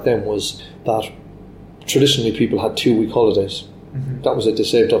insight back then was that traditionally people had 2-week holidays. Mm-hmm. That was it. They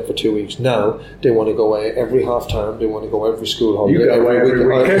saved up for 2 weeks. Now they want to go away every half term. They want to go every school holiday. You go away every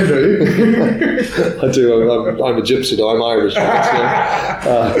weekend, do you? I do. I'm a gypsy though. I'm Irish.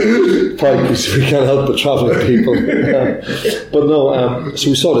 Probably because we can't help but travelling people. But no. So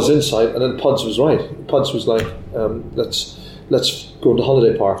we saw this insight, and then Puds was right. Puds was like, let's go to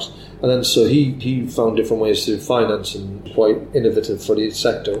holiday parks. And then so he found different ways to finance, and quite innovative for the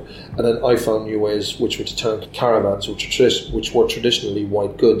sector. And then I found new ways, which were to turn caravans, which were traditionally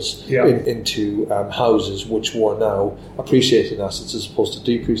white goods, into houses, which were now appreciating assets as opposed to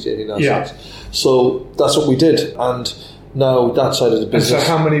depreciating assets. Yeah. So that's what we did. And now that side of the business. And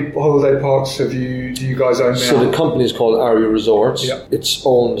so how many holiday parks do you guys own now? So the company is called Aria Resorts. Yeah. It's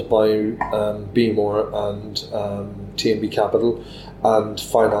owned by BMore and T&B Capital, and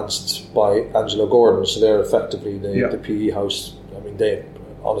financed by Angelo Gordon. So they're effectively the PE house. I mean, they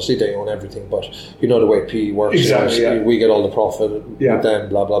own everything, but you know the way PE works. Exactly, we get all the profit with them,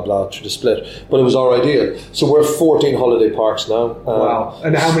 blah, blah, blah, through the split. But it was our idea. So we're 14 holiday parks now. Wow.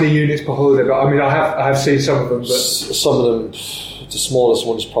 And how many units per holiday park? I mean, I have seen some of them. But some of them, the smallest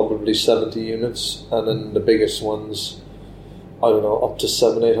one is probably 70 units, and then the biggest ones, I don't know, up to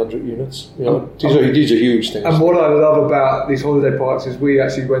 700-800 units. You know, these are huge things. And what I love about these holiday parks is we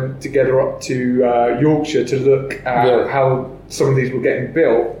actually went together up to Yorkshire to look at how some of these were getting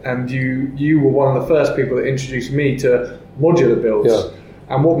built, and you were one of the first people that introduced me to modular builds.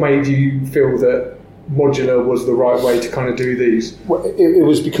 Yeah. And what made you feel that modular was the right way to kind of do these? Well, it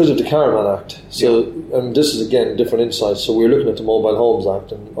was because of the Caravan Act. So, and this is again different insights. So we were looking at the Mobile Homes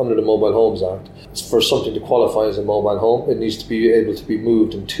Act, and under the Mobile Homes Act, for something to qualify as a mobile home, it needs to be able to be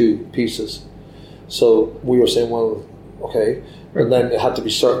moved in two pieces. So we were saying, well, okay, and then it had to be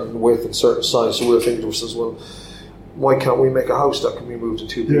certain width and certain size. So we were thinking to ourselves, well, why can't we make a house that can be moved in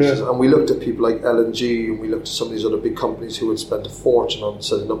two pieces? Yeah. And we looked at people like L&G, and we looked at some of these other big companies who had spent a fortune on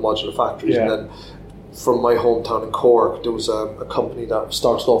setting up modular factories. Yeah. And then from my hometown in Cork, there was a company that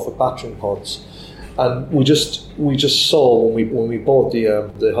started off with battering pods. And we just saw when we bought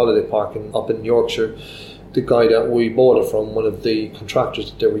the holiday park up in Yorkshire, the guy that we bought it from, one of the contractors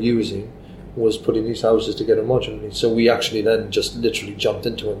that they were using, was putting these houses together modularly. So we actually then just literally jumped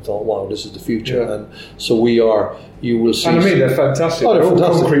into it and thought, wow, this is the future. Yeah. And so you will see. And I mean, they're fantastic. Oh, they're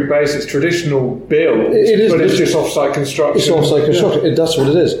fantastic. Concrete base, it's traditional build. It is, but it's just off-site construction. It's off-site construction. Yeah. That's what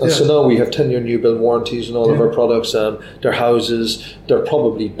it is. And so now we have 10-year new build warranties on all of our products. Their houses, they're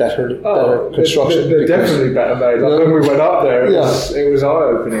probably better construction. They're definitely better made. Like when we went up there, it was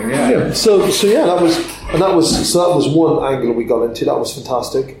eye-opening. Yeah. So that was one angle we got into. That was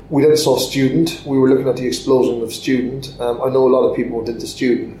fantastic. We then saw student. We were looking at the explosion of student. I know a lot of people did the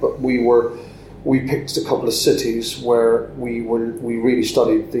student, but we picked a couple of cities where we really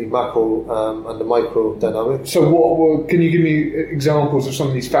studied the macro and the micro dynamics. So can you give me examples of some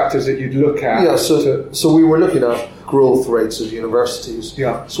of these factors that you'd look at? Yeah, so we were looking at growth rates of universities.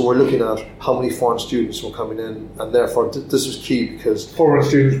 Yeah. So we're looking at how many foreign students were coming in, and therefore this was key because foreign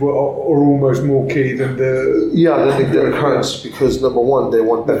students are almost more key than the currents, because number one, they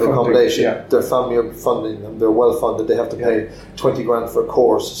want better accommodation. Yeah. Their family are funding them. They're well funded. They have to pay 20 grand for a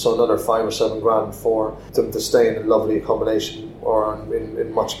course, so another 5 or 7 grand for them to stay in a lovely accommodation or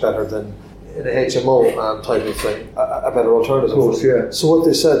in much better than in a HMO type of thing, a better alternative. Of course, yeah. So what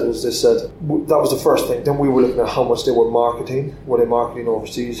they said that was the first thing. Then we were looking at how much they were marketing. Were they marketing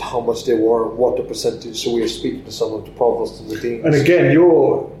overseas? How much they were? What the percentage? So we were speaking to some of the provosts and the deans. And again,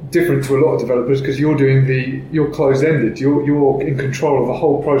 you're different to a lot of developers because you're closed-ended. You're in control of the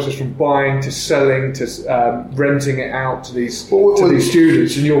whole process from buying to selling to renting it out to these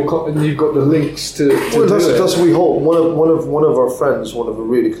students, and you've got the links to that's what we hope. One of our friends, one of a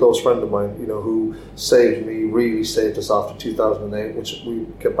really close friend of mine, who really saved us after 2008, which we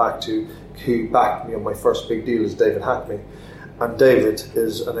get back to, who backed me on my first big deal, is David Hackney. And David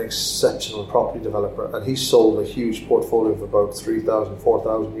is an exceptional property developer, and he sold a huge portfolio of about 3,000,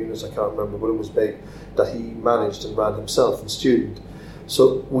 4,000 units, I can't remember, but it was big, that he managed and ran himself and student.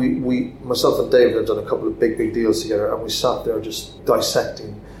 So we myself and David have done a couple of big deals together, and we sat there just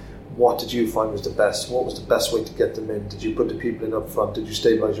dissecting what did you find was the best? What was the best way to get them in? Did you put the people in up front? Did you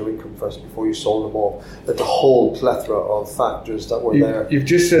stabilise your income first before you sold them off? Like the whole plethora of factors that were there. You've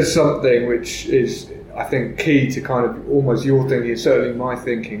just said something which is, I think, key to kind of almost your thinking, certainly my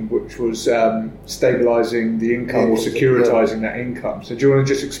thinking, which was stabilising the income or securitising that income. So do you want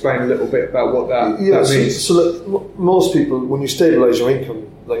to just explain a little bit about what that means? So look, most people, when you stabilise your income,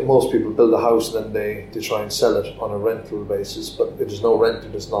 like most people build a house and then they try and sell it on a rental basis, but if there's no rent,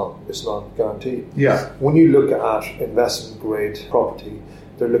 it's not guaranteed. Yeah. When you look at investment grade property,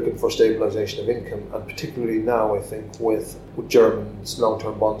 they're looking for stabilisation of income, and particularly now, I think, with Germans'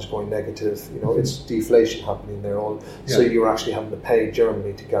 long-term bonds going negative, it's deflation happening there. So you're actually having to pay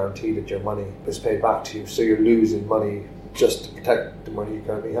Germany to guarantee that your money is paid back to you. So you're losing money just to protect the money you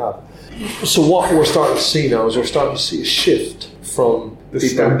currently have. So what we're starting to see now is we're starting to see a shift from the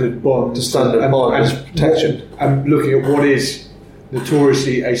standard bond as protection, and looking at what is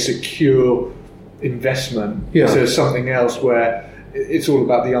notoriously a secure investment to something else where it's all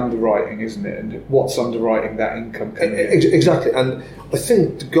about the underwriting, isn't it? And what's underwriting that income coming in. Exactly. And I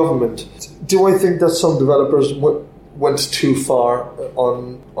think the government, do I think that some developers went too far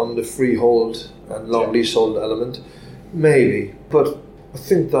on the freehold and long leasehold element? Maybe. But I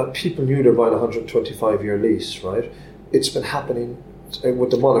think that people knew they're buying a 125-year lease, right? It's been happening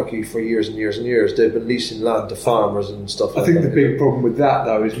with the monarchy for years and years and years. They've been leasing land to farmers and stuff like that. I think the big problem with that,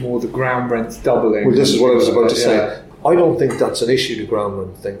 though, is more the ground rents doubling. Well, this is what I was about to say. I don't think that's an issue, the ground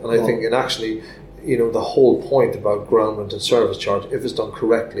rent thing. And I think the whole point about ground rent and service charge, if it's done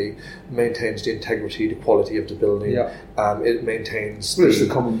correctly, maintains the integrity, the quality of the building. It maintains. It's the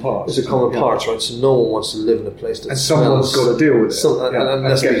common parts. It's the common parts, right? So no one wants to live in a place that and someone's got to deal with it. And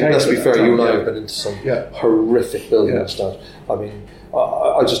let's be fair, you and I have been into some horrific buildings that, I mean,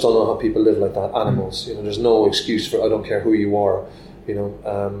 I just don't know how people live like that. Animals, there's no excuse for. I don't care who you are,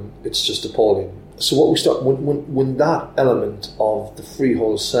 it's just appalling. So what we start when that element of the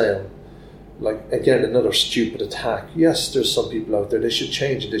freehold sale, like again another stupid attack. Yes, there's some people out there. They should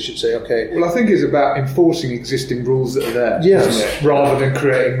change it. They should say, okay. Well, I think it's about enforcing existing rules that are there. Yes, isn't it? Rather than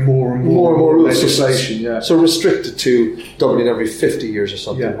creating more and more rules. Legislation. So restrict it to doubling every 50 years or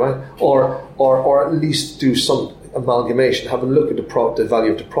something, right? Or at least do some amalgamation. Have a look at the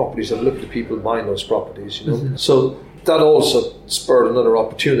value of the properties. Have a look at the people buying those properties. Mm-hmm. So that also spurred another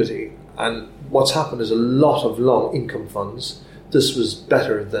opportunity. And what's happened is a lot of long income funds. This was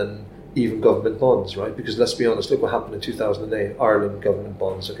better than even government bonds, right? Because let's be honest, look what happened in 2008, Ireland government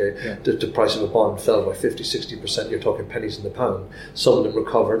bonds, okay? The price of a bond fell by 50-60%, you're talking pennies in the pound. Some of them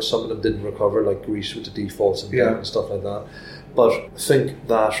recovered, some of them didn't recover, like Greece with the defaults and debt and stuff like that. But I think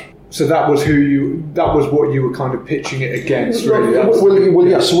that... So that was what you were kind of pitching it against, really? Well,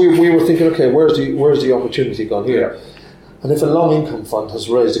 yeah, so we were thinking, okay, where's the opportunity gone here? Yeah. And if a long income fund has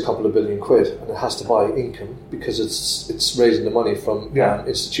raised a couple of billion quid and it has to buy income because it's raising the money from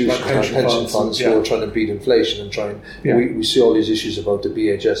institutions like pension funds who are trying to beat inflation and trying, we see all these issues about the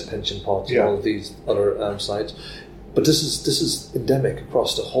BHS pension pots and all of these other sites. But this is endemic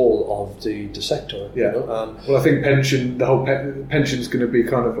across the whole of the sector. Well, I think the whole pension's going to be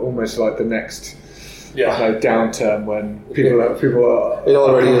kind of almost like the next downturn when people are. It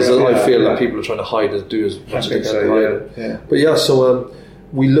already is. I feel that people are trying to hide it, do as much as they can to hide it. But so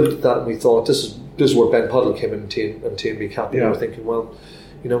we looked at that and we thought this is where Ben Puddle came in and TNB Capital. We were thinking, well,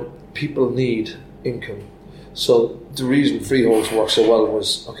 people need income. So the reason freeholds work so well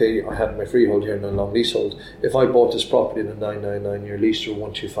was, okay, I had my freehold here and a long leasehold. If I bought this property in a 999-year lease or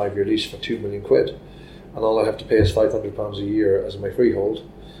 125-year lease for £2 million, and all I have to pay is £500 a year as my freehold,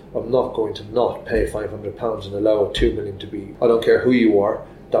 I'm not going to not pay £500 and allow $2 million to be. I don't care who you are.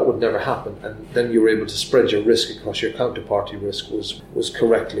 That would never happen. And then you were able to spread your risk across your counterparty risk was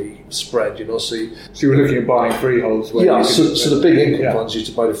correctly spread. So you were looking at buying freeholds. So the big income funds used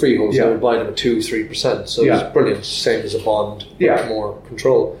to buy the freeholds. They would buy them at 2-3%. So it was brilliant. Same as a bond, with more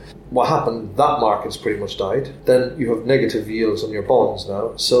control. What happened? That market's pretty much died. Then you have negative yields on your bonds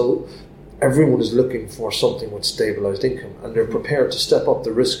now. So everyone is looking for something with stabilised income, and they're prepared to step up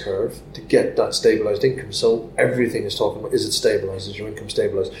the risk curve to get that stabilised income. So everything is talking about, is it stabilised? Is your income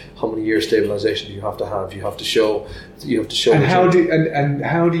stabilised? How many years stabilisation do you have to have? You have to show. And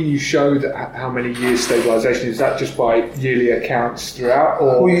how do you show that? How many years stabilisation? Is that just by yearly accounts throughout,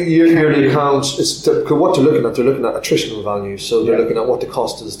 or yearly accounts? What they're looking at attritional value. So they're looking at what the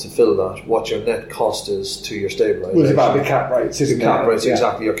cost is to fill that, what your net cost is to your stabilisation. Well, it's about the cap rates, isn't it? Cap rates,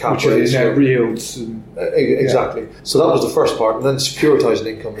 exactly. Your cap rates. Yields. Exactly. So that was the first part, and then securitizing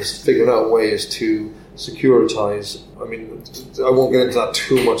income is figuring out ways to securitize. I mean, I won't get into that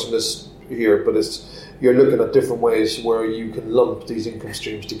too much in this here, but you're looking at different ways where you can lump these income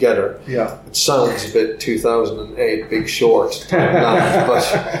streams together. It sounds a bit 2008 Big Short,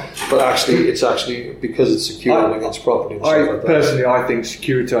 but actually it's because it's secured against property. And stuff like personally, I think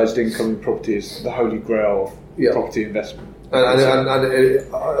securitized income in property is the holy grail of property investment. And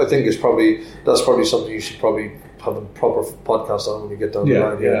I think that's probably something you should probably have a proper podcast on when you get down the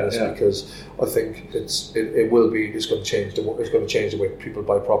line here, because I think it's going to change the way people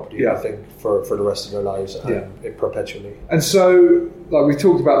buy property. I think for the rest of their lives and perpetually. And so, like we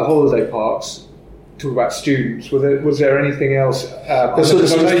talked about the holiday parks. Talk about students. Was there anything else? So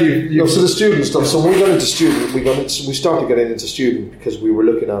the student stuff. So when we got into student, we started getting into student because we were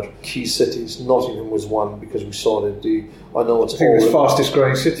looking at key cities. Nottingham was one because we saw that I think it's the fastest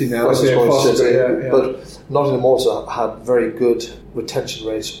growing city now. But Nottingham also had very good retention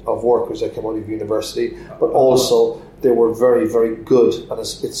rates of workers that came out of university, but also they were very, very good, and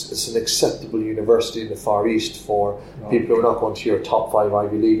it's an acceptable university in the Far East for people who are not going to your top 5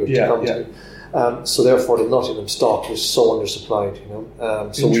 Ivy Leaguers to come to. So therefore the Nottingham stock was so undersupplied,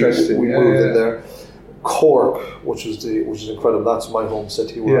 so we moved in there. Cork, which is incredible, that's my home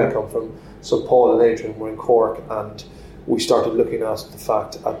city where I come from. So Paul and Adrian were in Cork, and we started looking at the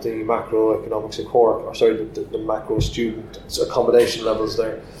fact at the macroeconomics of Cork, the macro student accommodation levels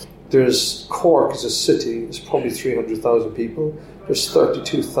there. Cork is a city, it's probably 300,000 people. There's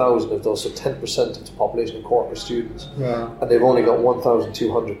 32,000 of those, so 10% of the population in Cork are students. And they've only got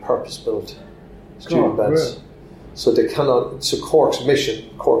 1,200 purpose-built student beds. So they cannot. So Cork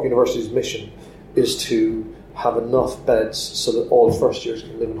University's mission is to have enough beds so that all first years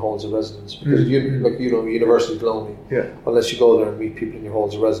can live in halls of residence. Because universities lonely unless you go there and meet people in your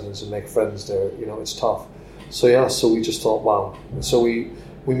halls of residence and make friends there. It's tough. So we just thought, wow. And so we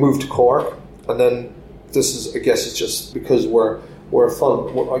moved to Cork, and then this is, I guess, it's just because we're a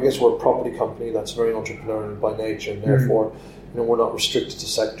property company that's very entrepreneurial by nature, and therefore, we're not restricted to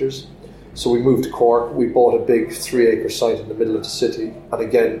sectors. So we moved to Cork. We bought a big 3-acre site in the middle of the city, and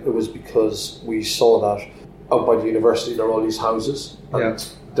again, it was because we saw that out by the university there are all these houses, and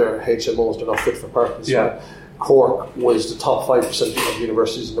they're HMOs. They're not fit for purpose. Yeah. Right? Cork was the top 5% of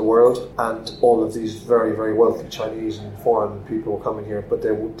universities in the world, and all of these very, very wealthy Chinese and foreign people were coming here, but they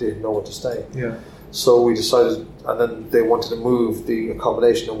didn't know where to stay. Yeah. So we decided, and then they wanted to move the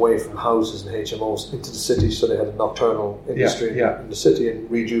accommodation away from houses and HMOs into the city, so they had a nocturnal industry in the city and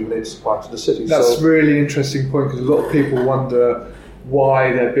rejuvenated parts of the city. That's a really interesting point, because a lot of people wonder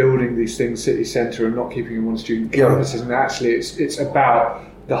why they're building these things city centre and not keeping them on student campuses, and actually it's about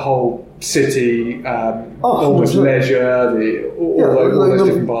the whole city, almost leisure, all those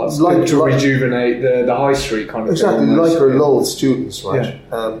different parts, to rejuvenate the high street kind of exactly, thing. Like our loathe students, right?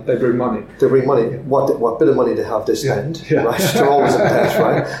 Yeah. They bring money. They bring money. Yeah. What bit of money they have, they spend, Yeah. right? They're always in debt,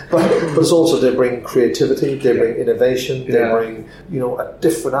 right? But it's also they bring creativity, they bring innovation, they bring, a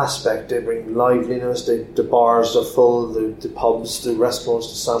different aspect, they bring liveliness, the bars are full, the pubs, the restaurants,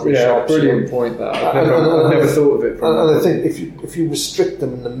 the sandwich shops. Brilliant point that. I've never thought of it. And I think if you restrict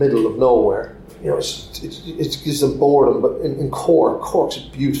them in the middle of nowhere, it gives them boredom. But in Cork's a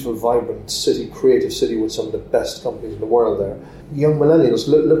beautiful, vibrant city, creative city with some of the best companies in the world there. Young millennials,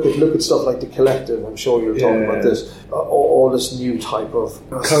 look at stuff like The Collective. I'm sure you're talking about this. All this new type of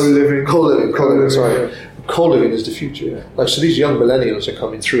co-living. Co-living is the future. Yeah. So these young millennials are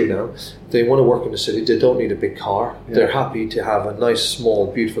coming through now. They want to work in the city. They don't need a big car. Yeah. They're happy to have a nice, small,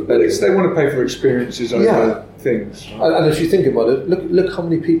 beautiful bedroom. They want to pay for experiences over things. Right? And if you think about it, look how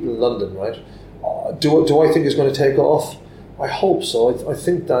many people in London, right? Do I think it's going to take off? I hope so. I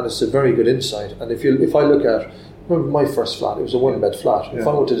think that is a very good insight. And if I look at, remember my first flat, it was a 1-bed flat. If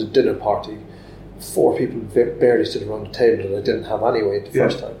I went to the dinner party, 4 people barely stood around the table that I didn't have anyway the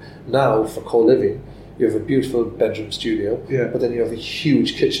first time. Now, for co-living, you have a beautiful bedroom studio, but then you have a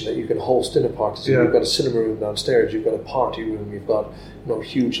huge kitchen that you can host dinner parties in. You've got a cinema room downstairs, you've got a party room, you've got a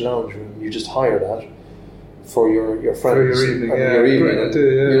huge lounge room. You just hire that for your friends, for your evening, and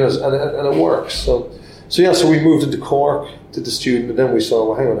it works. So we moved into Cork, did the student, and then we saw,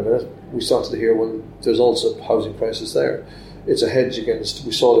 well, hang on a minute, we started to hear, well, there's also housing crisis there. It's a hedge against,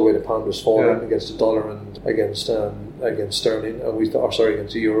 we saw the way the pound was falling against the dollar and against sterling, and against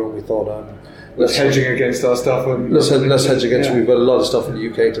the euro, and we thought, let's hedging against our stuff. And let's hedge against. We've got a lot of stuff in the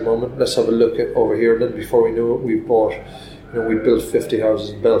UK at the moment. Let's have a look at over here. And then before we knew it, we bought. We built 50 houses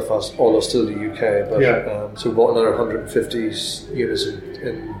in Belfast, all are still the UK. But so we bought another 150 units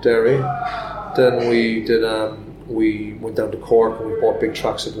in Derry. Then we did. We went down to Cork and we bought big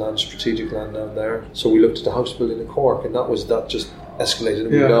tracts of land, strategic land down there. So we looked at the house building in Cork, and that just escalated.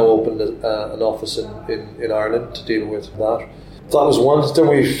 And we've now opened an office in Ireland to deal with that. That was one.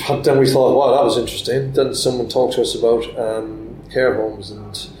 Then we thought, wow, that was interesting. Then someone talked to us about care homes,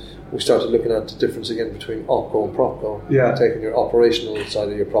 and we started looking at the difference again between OpCo and PropCo. Taking your operational side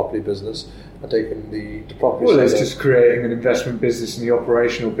of your property business and taking the property side. Well, it's just creating an investment business and the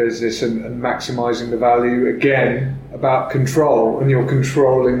operational business and maximising the value. Again, about control, and you're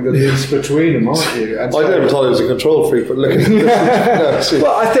controlling the links between them, aren't you? And I never thought I was a control freak, but look at this.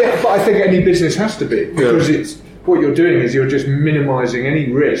 Well, I think any business has to be, because it's what you're doing is you're just minimising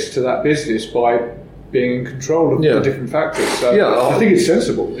any risk to that business by being in control of the different factors. So I think it's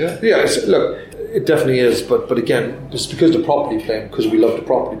sensible. Look, it definitely is, but again, just because the property plane, because we love the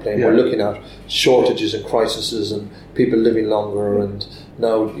property plane, we're looking at shortages and crises and people living longer, and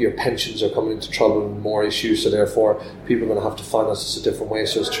now your pensions are coming into trouble and more issues, so therefore people are going to have to finance this a different way,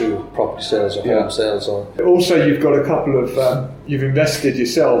 so it's through property sales or home sales. Also, you've got a couple of, you've invested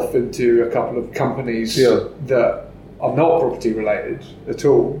yourself into a couple of companies that are not property related at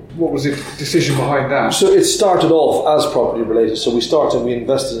all. What was the decision behind that? So it started off as property related. So we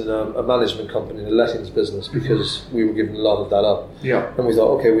invested in a management company, in a lettings business, because we were giving a lot of that up. And we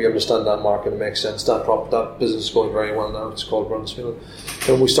thought, okay, we understand that market, it makes sense. That business is going very well now. It's called Brunsfield.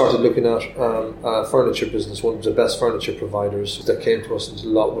 And we started looking at a furniture business, one of the best furniture providers that came to us and did a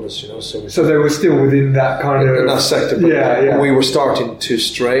lot with us. So they were still within that kind of... in that sector. But we were starting to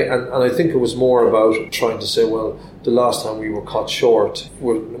stray, and I think it was more about trying to say, well, the last time we were caught short,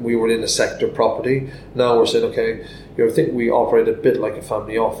 we were in a sector property. Now we're saying, okay, I think we operate a bit like a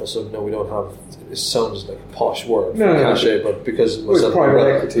family office. So no, we don't have. It sounds like a posh word for cachet, but because myself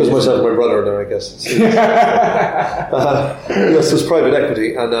and my brother are there, I guess. Yes, it's private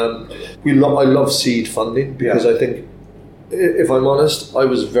equity, and I love seed funding because I think, if I'm honest, I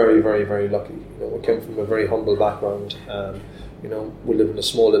was very, very, very lucky. I came from a very humble background. We live in a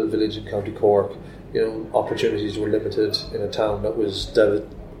small little village in County Cork. Opportunities were limited in a town that was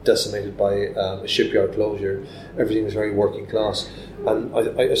decimated by a shipyard closure. Everything was very working class, and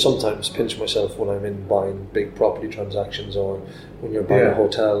I sometimes pinch myself when I'm in buying big property transactions, or when you're buying a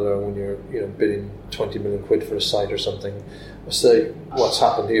hotel, or when you're bidding 20 million quid for a site or something. I say, what's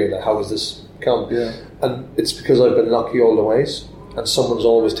happened here? Like, how has this come? Yeah. And it's because I've been lucky all the ways, and someone's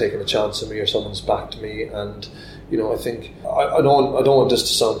always taken a chance on me, or someone's backed me, and I think I don't want this to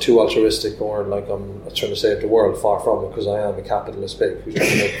sound too altruistic or like I'm trying to save the world. Far from it, because I am a capitalist pig who's trying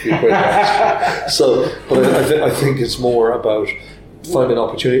to make a few quid. But I think it's more about finding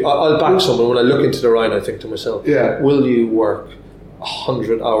opportunity. I'll back someone. When I look into the Rhine, I think to myself, will you work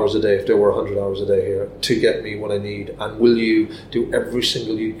 100 hours a day, if there were 100 hours a day here, to get me what I need, and will you do every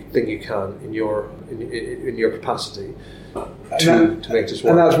single thing you can in your capacity to make this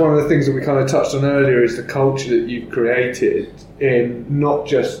work? And that's one of the things that we kind of touched on earlier, is the culture that you've created in not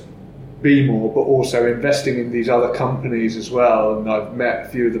just Be More, but also investing in these other companies as well. And I've met a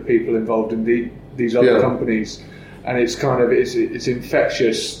few of the people involved in these other companies, and it's kind of it's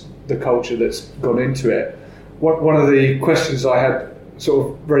infectious, the culture that's gone into it. One of the questions I had sort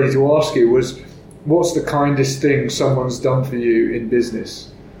of ready to ask you was, what's the kindest thing someone's done for you in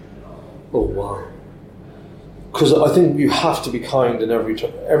business? Oh, wow. Because I think you have to be kind in every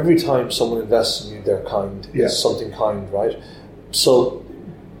time someone invests in you, they're kind. It's something kind, right? So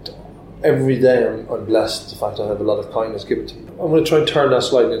every day I'm blessed the fact I have a lot of kindness given to me. I'm going to try and turn that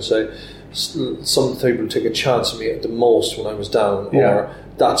slightly and say some people took a chance on me at the most when I was down, or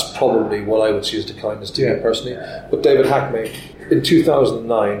that's probably what I would see as the kindness to me personally. But David Hackmey, in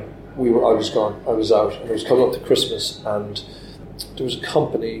 2009, I was gone, I was out, and it was coming up to Christmas, and there was a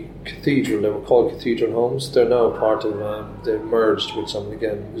company, Cathedral, they were called Cathedral Homes. They're now part of, they merged with someone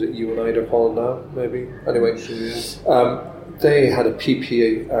again. Is it you and I they're called now, maybe? Anyway, they had a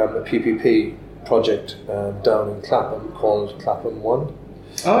PPP project down in Clapham called Clapham 1.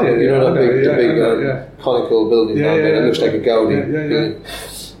 Oh, yeah, the big conical building down there that looks like a Gaudi building.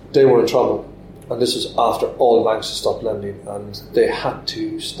 They were in trouble, and this was after all banks had stopped lending, and they had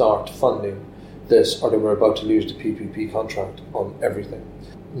to start funding this, or they were about to lose the PPP contract on everything.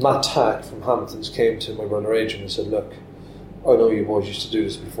 Matt Tack from Hamptons came to my brother Adrian and said, look, I know you boys used to do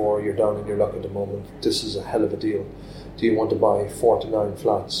this before, you're down in your luck at the moment, this is a hell of a deal. Do you want to buy 49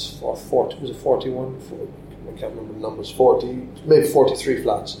 flats, or 40, was it 41? I can't remember the numbers, 40, maybe 43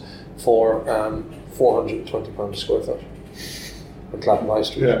 flats for £420 a square foot on Clapham High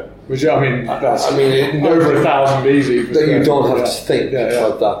Street. Yeah, which that's over 1,000 easy. Then you don't have to think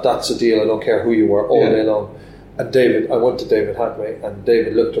about that. That's a deal. I don't care who you were all day long. And I went to David Hackmey, and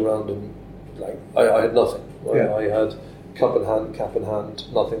David looked around and like I had nothing. I had cap in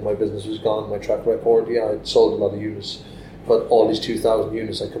hand, nothing. My business was gone. My track record. I had sold a lot of units. But all these 2,000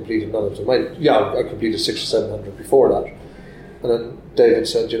 units, I completed none of them. I completed 600 or 700 before that. And then David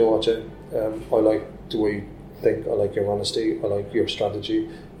said, you know what, Jay, I like the way you think, I like your honesty, I like your strategy,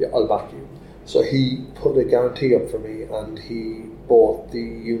 I'll back you. So he put a guarantee up for me, and he bought the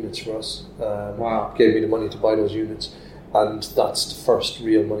units for us. Gave me the money to buy those units. And that's the first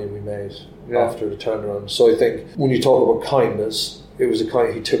real money we made after the turnaround. So I think when you talk about kindness, it was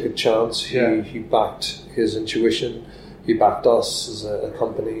he took a chance, he backed his intuition, he backed us as a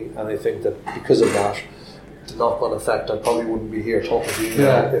company, and I think that because of that, the knock-on effect, I probably wouldn't be here talking to you.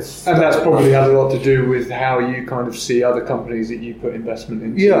 And that's probably had a lot to do with how you kind of see other companies that you put investment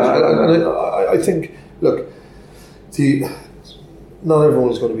into. And I think, look, not everyone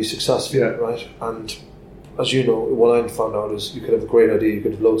is going to be successful, right? And as you know, what I found out is you could have a great idea, you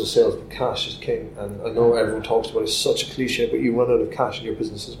could have loads of sales, but cash is king. And I know everyone talks about it, it's such a cliche, but you run out of cash and your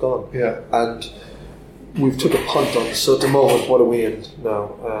business is gone. And we've took a punt on. So at the moment, what are we in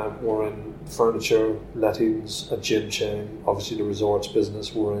now? We're in furniture, lettings, a gym chain, obviously the resorts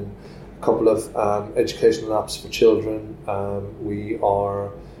business. We're in a couple of educational apps for children. We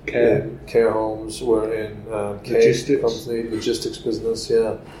are in care homes. We're in logistics business.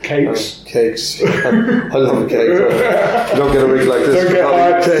 Cakes. I love a cake. You don't get a rig like this. Don't get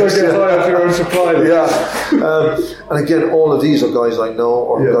high off your own supply. And again, all of these are guys I know,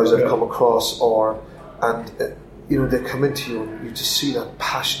 or guys I've come across, and they come into you, and you just see that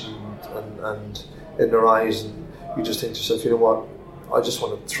passion and in their eyes, and you just think to yourself, you know what, I just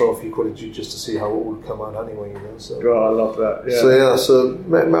want to throw a few quid at you just to see how it would come out anyway, So. Oh, I love that. Yeah. So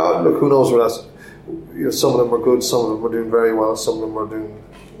look, who knows where that's. Some of them are good, some of them are doing very well, some of them are doing.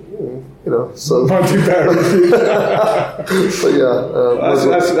 So might do better. But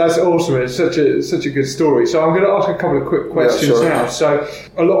that's awesome. It's such a good story. So I'm going to ask a couple of quick questions now. So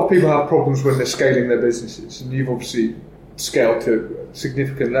a lot of people have problems when they're scaling their businesses, and you've obviously scaled to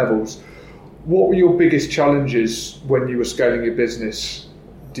significant levels. What were your biggest challenges when you were scaling your business,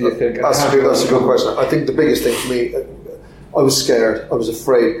 do you think? That's a good question. I think the biggest thing for me, I was scared. I was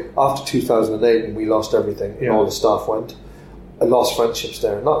afraid. After 2008, when we lost everything and all the staff went, I lost friendships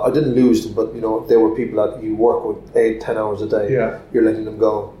there. I didn't lose them, but there were people that you work with 8-10 hours a day. Yeah. You're letting them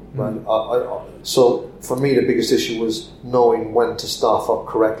go. Right? So for me, the biggest issue was knowing when to staff up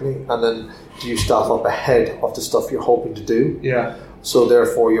correctly, and then do you staff up ahead of the stuff you're hoping to do? Yeah. So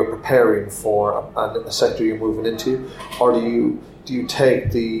therefore, you're preparing for a sector you're moving into, or do you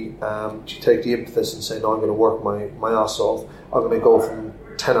take the impetus and say, no, I'm going to work my ass off. I'm going to go from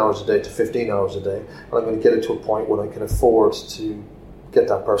 10 hours a day to 15 hours a day, and I'm going to get it to a point where I can afford to get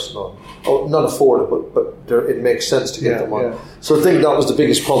that person on. Oh, not afford it, but it makes sense to get them on. Yeah. So I think that was the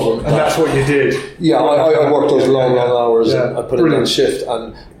biggest problem. And that's what you did. Yeah, I worked those long hours, and I put in that shift,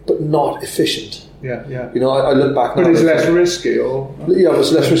 but not efficient. Yeah, yeah. I look back now. But it's less risky, or? Yeah, it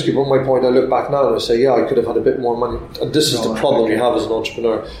was less risky. But my point, I look back now and I say, I could have had a bit more money. And this is the problem you have as an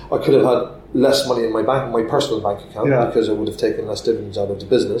entrepreneur. I could have had less money in my personal bank account, because I would have taken less dividends out of the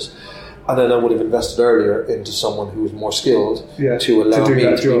business. And then I would have invested earlier into someone who was more skilled to allow me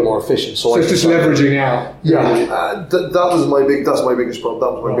to be more efficient. So it's just leveraging out. Yeah, that's my biggest problem.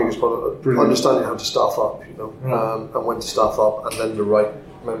 That was my biggest problem. Brilliant. Understanding how to staff up, and when to staff up, and then the right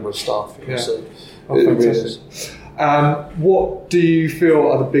member of staff. So fantastic. What do you feel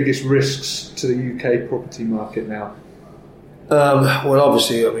are the biggest risks to the UK property market now? Well,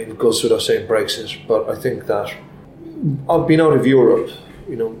 obviously, it goes without saying Brexit, but I think that I've been out of Europe,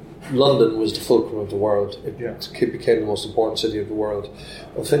 London was the fulcrum of the world. It became the most important city of the world.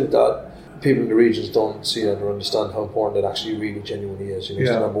 I think that people in the regions don't see that or understand how important it actually really genuinely is. It's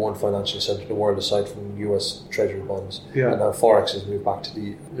the number one financial centre in the world aside from US Treasury bonds. And now Forex has moved back to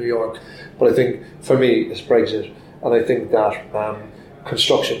New York. But I think for me it's Brexit, and I think that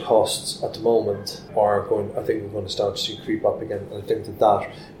construction costs at the moment are going. I think we're going to start to see creep up again. And I think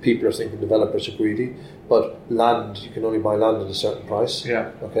that people are thinking developers are greedy, but land, you can only buy land at a certain price.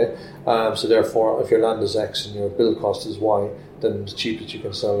 Yeah. Okay. So therefore, if your land is X and your build cost is Y, then the cheapest you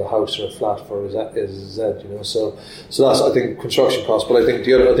can sell a house or a flat for is Z. So that's, I think, construction costs. But I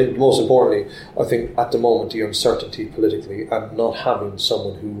think most importantly, I think at the moment the uncertainty politically and not having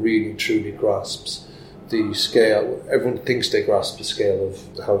someone who really truly grasps the scale. Everyone thinks they grasp the scale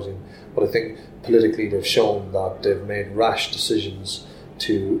of the housing, but I think politically they've shown that they've made rash decisions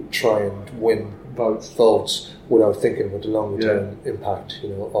to try and win votes without thinking about the longer term impact.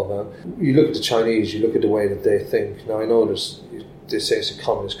 Of you look at the Chinese, you look at the way that they think. Now I know they say it's a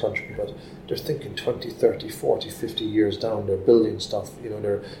communist country, but they're thinking 20, 30, 40, 50 years down. They're building stuff.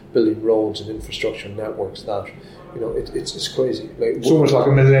 They're building roads and infrastructure networks that. It's crazy. It's almost like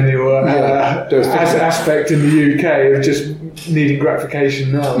a millennial aspect in the UK of just needing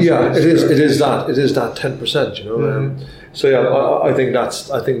gratification now. Yeah, it is that 10%. So I think that's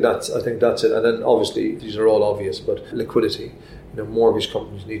it. And then obviously these are all obvious, but liquidity. Mortgage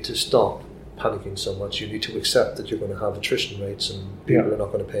companies need to stop panicking so much. You need to accept that you're going to have attrition rates and people are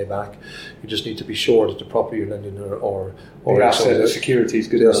not going to pay back. You just need to be sure that the property you're lending or the asset, the security is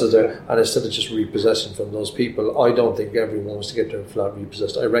good enough. And instead of just repossessing from those people, I don't think everyone wants to get their flat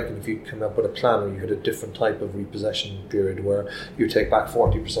repossessed. I reckon if you come up with a plan where you had a different type of repossession period where you take back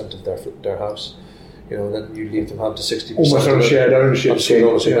 40% of their house, then you leave them have the 60%. Almost on a shared ownership.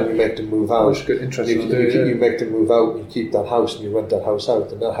 And you make them move out. That's good, interesting. You make them move out, and you keep that house, and you rent that house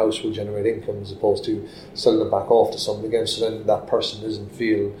out, and that house will generate income as opposed to selling it back off to someone again. So then that person doesn't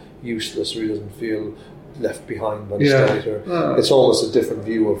feel useless, or he doesn't feel left behind by the state. It's almost a different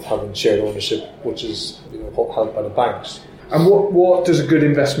view of having shared ownership, which is helped by the banks. And what does a good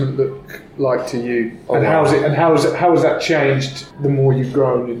investment look like to you? And how has that changed the more you've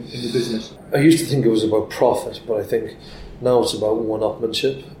grown in the business? I used to think it was about profit, but I think now it's about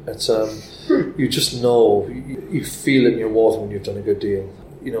one-upmanship. It's you just know, you feel it in your water when you've done a good deal.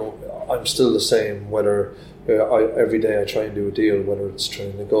 I'm still the same. Whether every day I try and do a deal, whether it's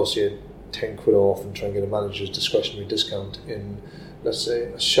trying to negotiate 10 quid off and try and get a manager's discretionary discount in, let's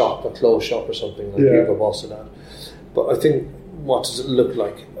say, a clothes shop or something like Hugo Boss and that. But I think, what does it look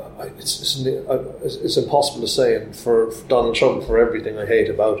like? It's impossible to say. And for Donald Trump, for everything I hate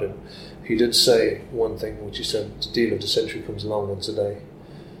about him, he did say one thing, which he said, the deal of the century comes along once a day.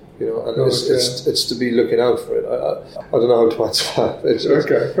 You know, and it's to be looking out for it. I don't know how to answer that. It's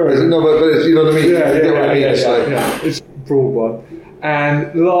no, but you know what I mean? It's a broad one.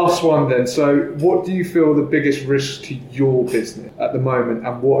 And last one then, so what do you feel the biggest risk to your business at the moment,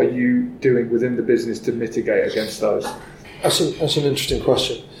 and what are you doing within the business to mitigate against those? That's an interesting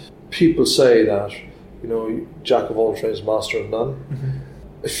question. People say that, you know, jack of all trades, master of none.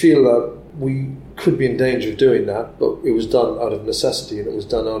 Mm-hmm. I feel that we could be in danger of doing that, but it was done out of necessity, and it was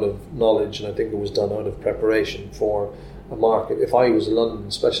done out of knowledge, and I think it was done out of preparation for a market. If I was a London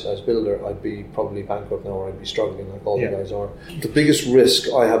specialised builder, I'd be probably bankrupt now, or I'd be struggling like all the guys are. The biggest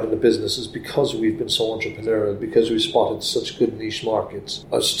risk I have in the business is because we've been so entrepreneurial, because we've spotted such good niche markets.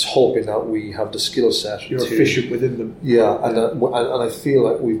 I was hoping that we have the skill set. You're efficient within them. And I feel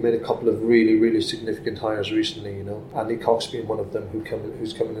like we've made a couple of really, really significant hires recently. You know, Andy Cox being one of them,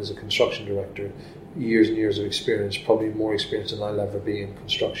 who's come in as a construction director, years and years of experience, probably more experience than I'll ever be in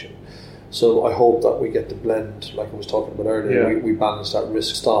construction. So I hope that we get the blend, like I was talking about earlier, we balance that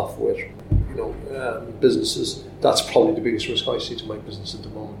risk staff with, you know, businesses. That's probably the biggest risk I see to my business at the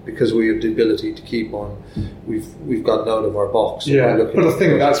moment, because we have the ability to keep on. We've gotten out of our box. Yeah, but I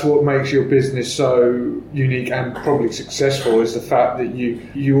think that's what makes your business so unique and probably successful, is the fact that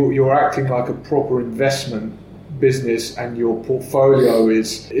you're acting like a proper investment business, and your portfolio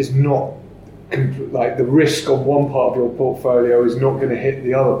is not. Like the risk on one part of your portfolio is not going to hit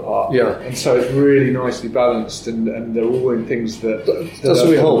the other part, and so it's really nicely balanced, and they're all in things that that's what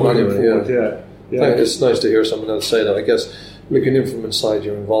we hope anyway. I think it's nice to hear someone else say that. I guess looking in from inside,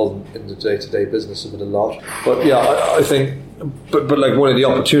 you're involved in the day-to-day business of it a lot, but I think but like one of the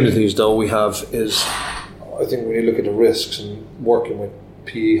opportunities though we have is, I think when you look at the risks and working with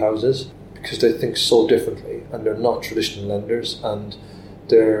PE houses, because they think so differently and they're not traditional lenders, and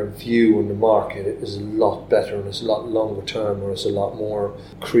their view on the market is a lot better, and it's a lot longer term, or it's a lot more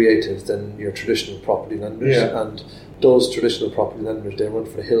creative than your traditional property lenders. And those traditional property lenders, they run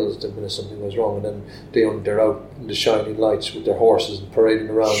for the hills the minute something goes wrong, and then they're out in the shining lights with their horses and parading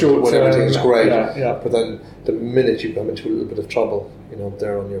around when everything's great. But then the minute you come into a little bit of trouble, you know,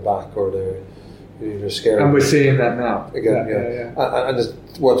 they're on your back, or they're scared. And we're seeing that now. Again, And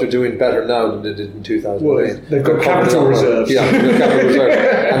what they're doing better now than they did in 2008. Well, they've got capital reserves. Yeah, they've got capital reserves.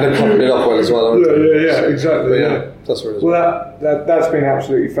 And they're pumping it up well as well, aren't they? Yeah, exactly. That's where it is. Well, that's been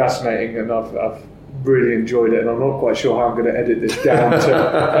absolutely fascinating, and I've really enjoyed it, and I'm not quite sure how I'm going to edit this down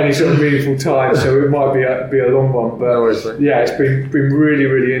to any sort of meaningful time, so it might be a long one. But it's been really,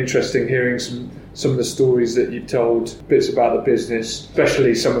 really interesting hearing some of the stories that you told, bits about the business,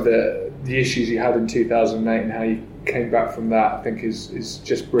 especially some of the issues you had in 2008 and how you came back from that. I think is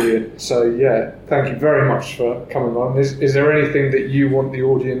just brilliant. So thank you very much for coming on. Is there anything that you want the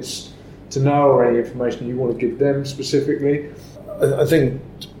audience to know, or any information you want to give them specifically? I think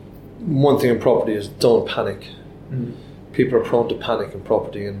one thing in property is don't panic. People are prone to panic in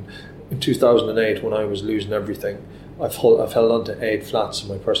property, and in 2008 when I was losing everything, I've held on to 8 flats in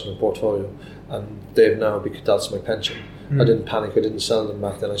my personal portfolio, and they've now, because that's my pension. I didn't panic, I didn't sell them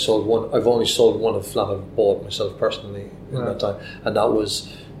back then. I sold one. I've only sold one of flat I've bought myself personally in that time, and that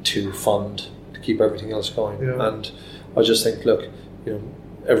was to keep everything else going. And I just think, look, you know,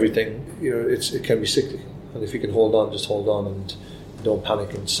 everything, you know, it can be cyclical, and if you can hold on, just hold on, and don't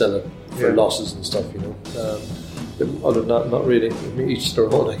panic and sell it for losses and stuff, you know. Other than that, not really. Each their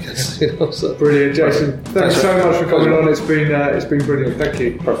own, I guess. You know, so. Brilliant, Jason. Thanks so much for coming on. It's been brilliant. Thank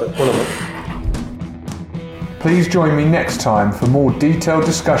you. Perfect. Wonderful. Please join me next time for more detailed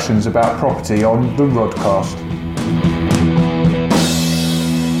discussions about property on the Rodcast.